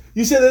Minnie,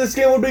 you said that this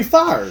game would be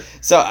fire.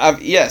 So,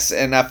 yes,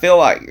 and I feel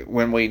like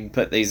when we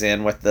put these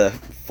in with the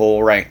full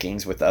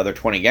rankings with the other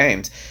 20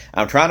 games,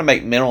 I'm trying to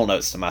make mental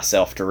notes to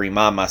myself to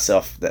remind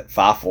myself that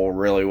Fievel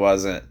really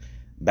wasn't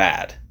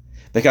bad.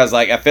 Because,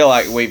 I feel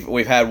like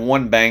we've had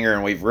one banger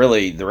and we've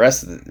really... The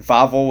rest of the...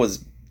 Fievel was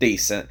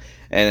decent.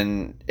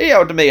 And,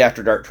 to me,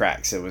 after Dirt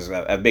Tracks, it was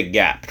a big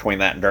gap between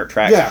that and Dirt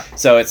Tracks. Yeah.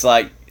 So it's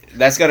like,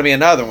 that's going to be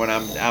another one.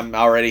 I'm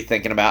already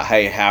thinking about,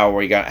 hey, how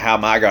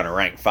am I going to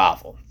rank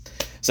Fievel?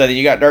 So then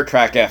you got Dirt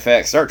Track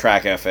FX. Dirt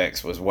Track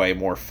FX was way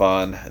more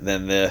fun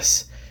than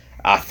this.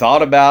 I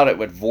thought about it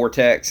with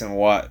Vortex, and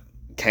what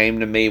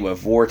came to me with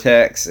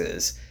Vortex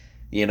is,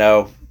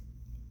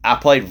 I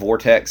played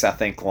Vortex, I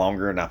think,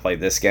 longer than I played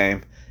this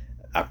game.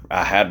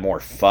 I had more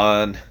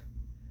fun.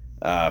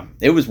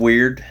 It was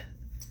weird.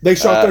 They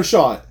shot their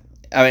shot.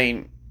 I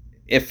mean,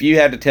 if you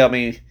had to tell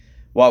me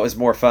what was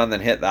more fun than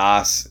Hit the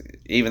Ice,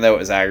 even though it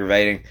was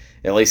aggravating,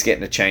 at least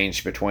getting to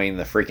change between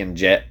the freaking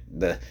jet,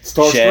 the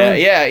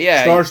Starscream?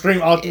 Yeah.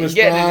 Starscream, Optimus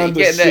Prime,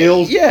 the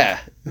shield. Yeah,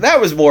 that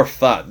was more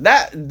fun.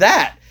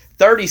 That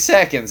 30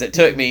 seconds it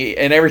took me,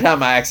 and every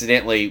time I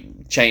accidentally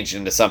changed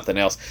into something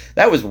else,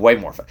 that was way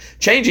more fun.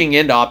 Changing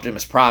into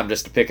Optimus Prime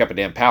just to pick up a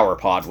damn power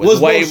pod was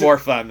way bullshit. More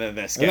fun than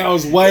this game. And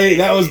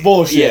that was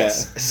bullshit.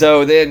 Yes.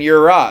 So then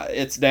you're right.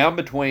 It's down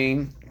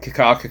between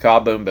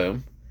Kaka Boom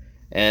Boom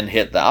and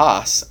Hit the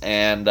Ice,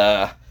 and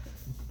the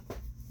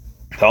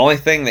only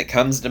thing that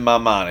comes to my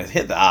mind is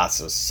Hit the Ice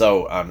was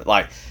so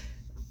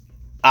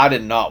I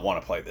did not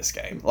want to play this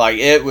game. Like,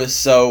 it was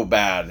so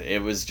bad.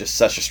 It was just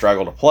such a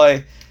struggle to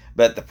play.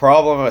 But the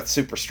problem with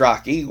Super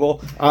Strike Eagle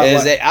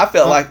is that I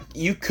felt like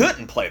you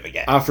couldn't play the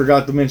game. I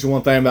forgot to mention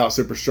one thing about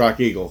Super Strike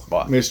Eagle.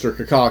 What?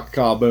 Mr.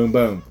 Kaka Boom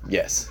Boom.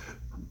 Yes.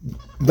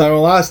 Not gonna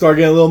lie, I started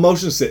getting a little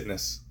motion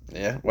sickness.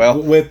 Yeah,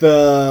 well, with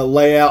the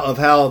layout of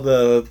how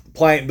the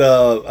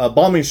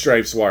bombing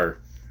strafes were.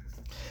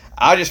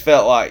 I just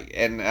felt like,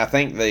 and I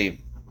think the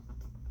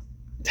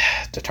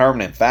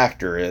determining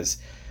factor is,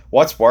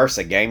 what's worse,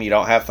 a game you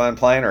don't have fun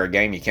playing or a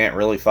game you can't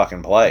really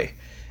fucking play?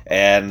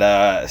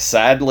 And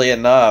sadly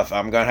enough,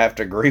 I'm going to have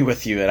to agree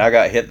with you, and I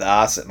got Hit the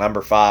Ice at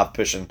number 5,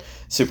 pushing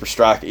Super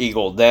Strike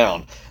Eagle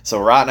down. So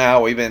right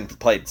now, we've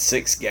played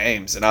 6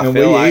 games, and I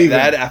feel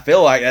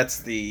like that's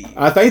the...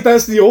 I think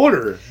that's the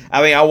order.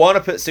 I mean, I want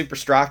to put Super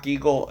Strike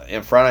Eagle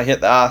in front of Hit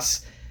the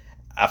Ice.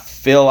 I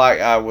feel like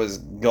I was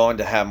going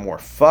to have more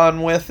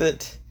fun with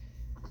it.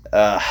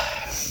 But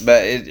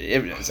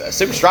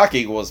Super Strike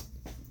Eagle was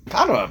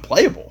kind of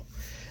unplayable.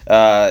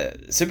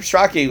 Super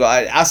Strike Eagle,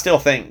 I still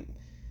think,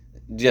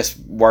 just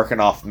working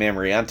off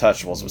memory,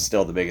 Untouchables was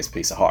still the biggest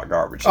piece of hot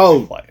garbage that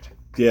we played.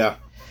 Yeah.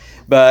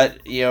 But,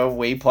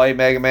 we played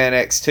Mega Man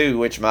X2,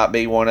 which might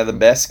be one of the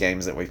best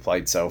games that we've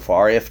played so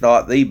far, if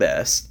not the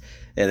best.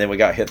 And then we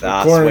got Hit the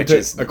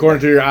Ice,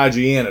 according to your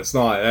IGN, it's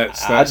not. That's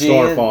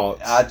Star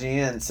Fox.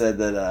 IGN said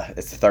that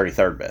it's the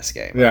 33rd best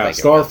game. Yeah,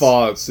 Star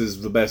Fox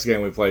is the best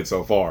game we've played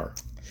so far.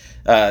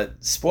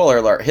 Spoiler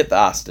alert, Hit the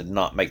Ice did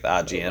not make the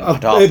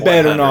IGN top It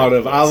better not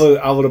have.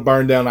 I would have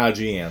burned down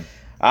IGN.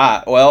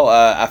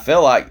 I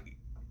feel like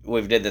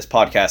we've did this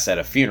podcast at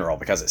a funeral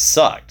because it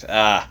sucked.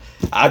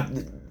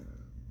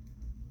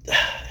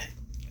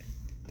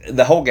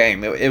 The whole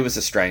game, it was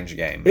a strange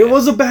game. It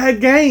was a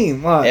bad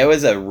game. It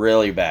was a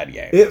really bad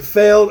game. It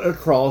failed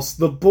across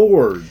the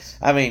board.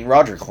 I mean,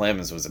 Roger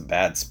Clemens was a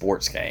bad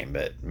sports game,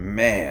 but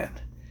man,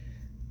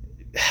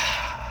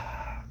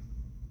 I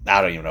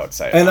don't even know what to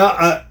say. And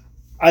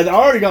I'd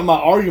already got my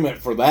argument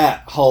for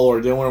that whole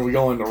ordeal when we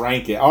going to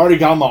rank it. I already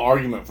got my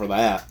argument for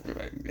that.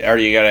 Are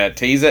you going to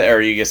tease it, or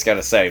are you just going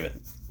to save it?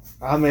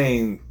 I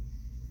mean,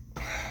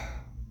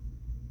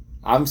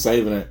 I'm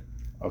saving it.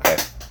 Okay.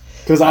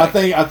 Because I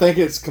think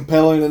it's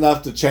compelling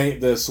enough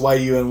to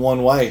sway you in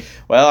one way.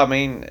 Well, I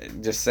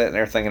mean, just sitting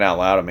there thinking out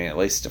loud, I mean, at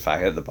least if I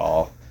hit the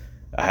ball,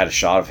 I had a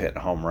shot of hitting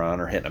a home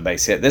run or hitting a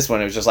base hit. This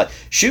one, it was just like,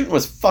 shooting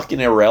was fucking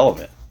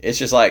irrelevant. It's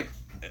just like,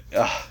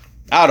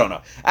 I don't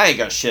know. I ain't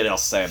got shit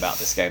else to say about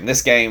this game.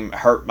 This game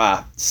hurt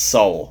my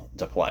soul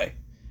to play.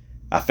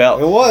 I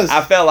felt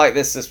like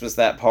this was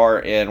that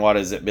part in, what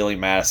is it, Billy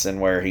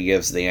Madison, where he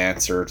gives the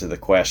answer to the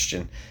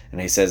question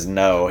and he says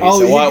no. He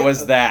said, "What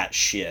was that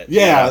shit?"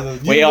 Yeah,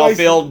 we all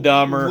feel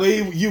dumber.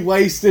 You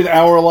wasted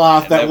our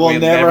life that we'll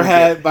never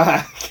have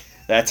back.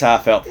 That's how I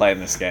felt playing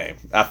this game.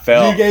 I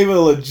felt you gave a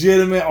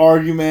legitimate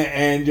argument,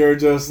 and you're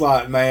just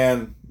like,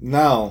 man,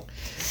 no.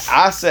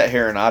 I sat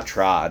here and I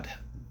tried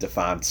to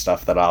find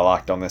stuff that I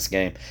liked on this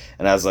game,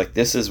 and I was like,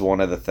 this is one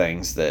of the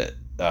things that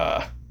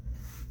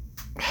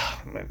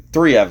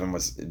 3 of them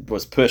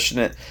was pushing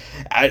it.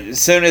 As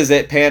soon as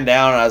it panned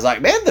down, I was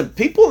like, man, the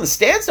people in the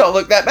stands don't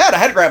look that bad. I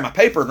had to grab my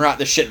paper and write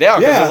this shit down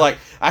because I was like,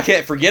 I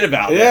can't forget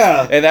about this.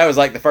 Yeah. And that was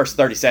like the first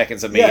 30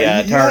 seconds of me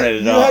turning it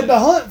on. You had to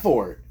hunt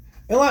for it.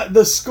 And like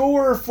the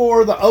score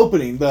for the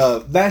opening,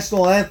 the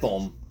national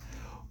anthem,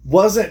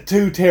 wasn't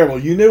too terrible.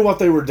 You knew what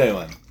they were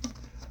doing.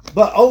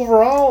 But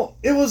overall,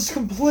 it was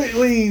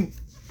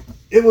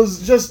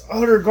just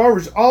utter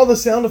garbage. All the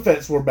sound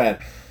effects were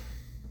bad.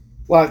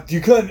 Like, you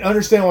couldn't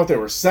understand what they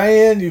were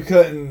saying. You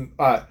couldn't,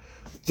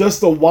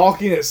 just the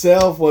walking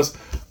itself was,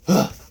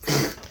 it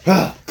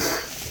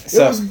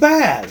was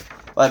bad.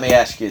 Let me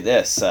ask you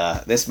this.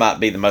 This might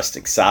be the most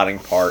exciting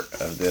part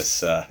of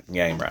this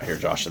game right here,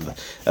 Josh, of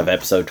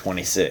episode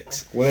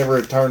 26. Whenever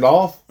it turned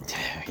off?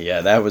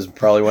 Yeah, that was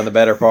probably one of the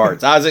better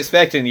parts. I was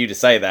expecting you to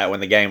say that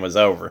when the game was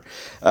over.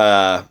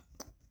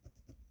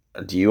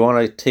 Do you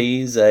want to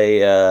tease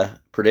a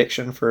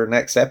prediction for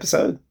next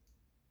episode?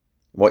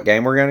 What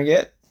game we're going to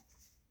get?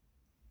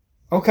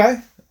 Okay.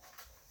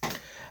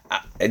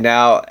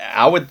 Now,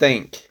 I would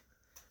think,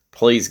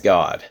 please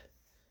God,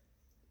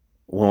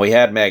 when we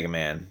had Mega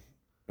Man,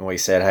 and we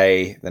said,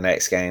 hey, the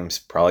next game's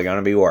probably going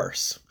to be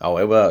worse. Oh,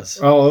 it was.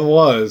 Oh, it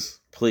was.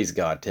 Please,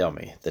 God, tell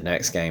me the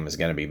next game is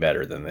going to be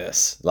better than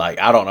this. Like,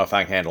 I don't know if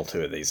I can handle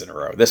 2 of these in a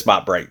row. This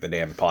might break the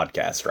damn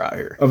podcast right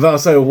here. I was about to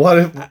say, what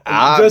if...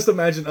 just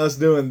imagine us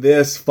doing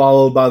this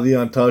followed by the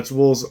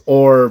Untouchables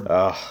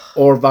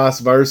or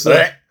vice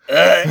versa.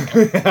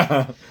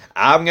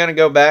 I'm going to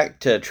go back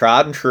to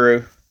tried and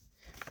true.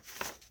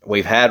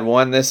 We've had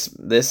one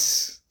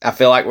this. I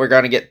feel like we're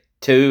going to get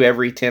 2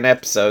 every 10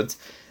 episodes.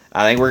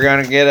 I think we're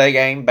going to get a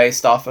game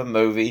based off a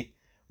movie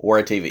or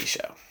a TV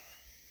show.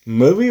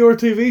 Movie or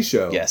TV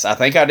show? Yes, I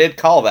think I did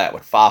call that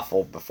with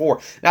Fievel before.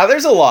 Now,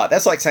 there's a lot.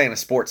 That's like saying a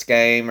sports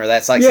game, or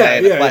that's like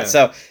saying a play.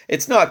 So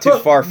it's not too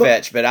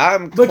far-fetched, but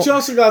I'm... But you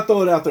also got to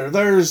throw it out there.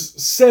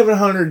 There's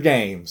 700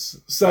 games.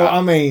 So,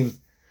 I mean...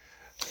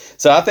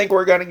 So I think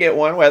we're going to get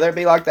one, whether it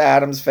be like the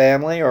Addams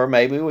Family, or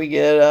maybe we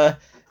get,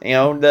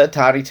 the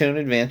Tiny Toon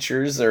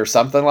Adventures, or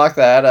something like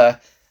that.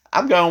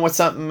 I'm going with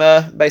something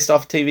based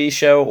off a TV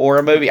show or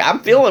a movie.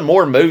 I'm feeling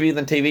more movie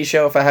than TV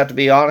show, if I have to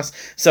be honest.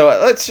 So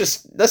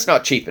let's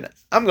not cheapen it.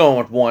 I'm going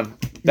with one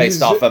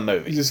based off a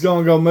movie. You just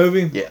going to go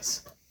movie?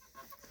 Yes.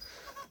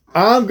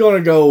 I'm going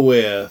to go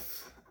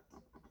with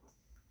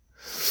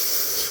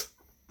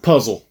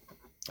puzzle.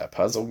 A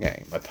puzzle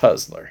game. A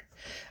puzzler.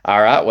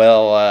 All right,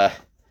 well,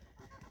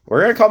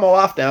 we're going to call my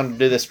wife down to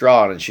do this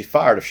drawing, and she's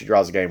fired if she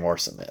draws a game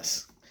worse than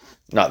this.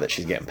 Not that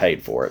she's getting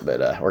paid for it, but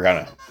we're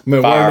going to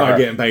we're not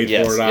getting paid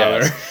for it either.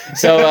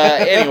 Yes. So,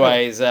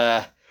 anyways, we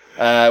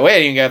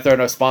ain't even going to throw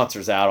no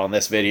sponsors out on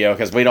this video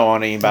because we don't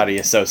want anybody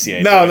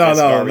associated with this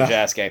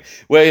garbage-ass game.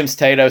 Williams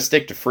Tato,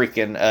 stick to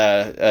freaking,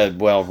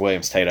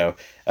 Williams Tato.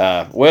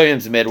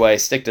 Williams Midway,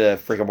 stick to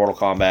freaking Mortal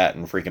Kombat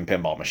and freaking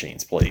pinball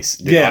machines, please.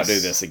 Do not do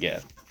this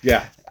again.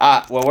 Yeah.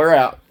 Well, we're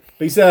out.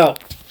 Peace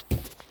out.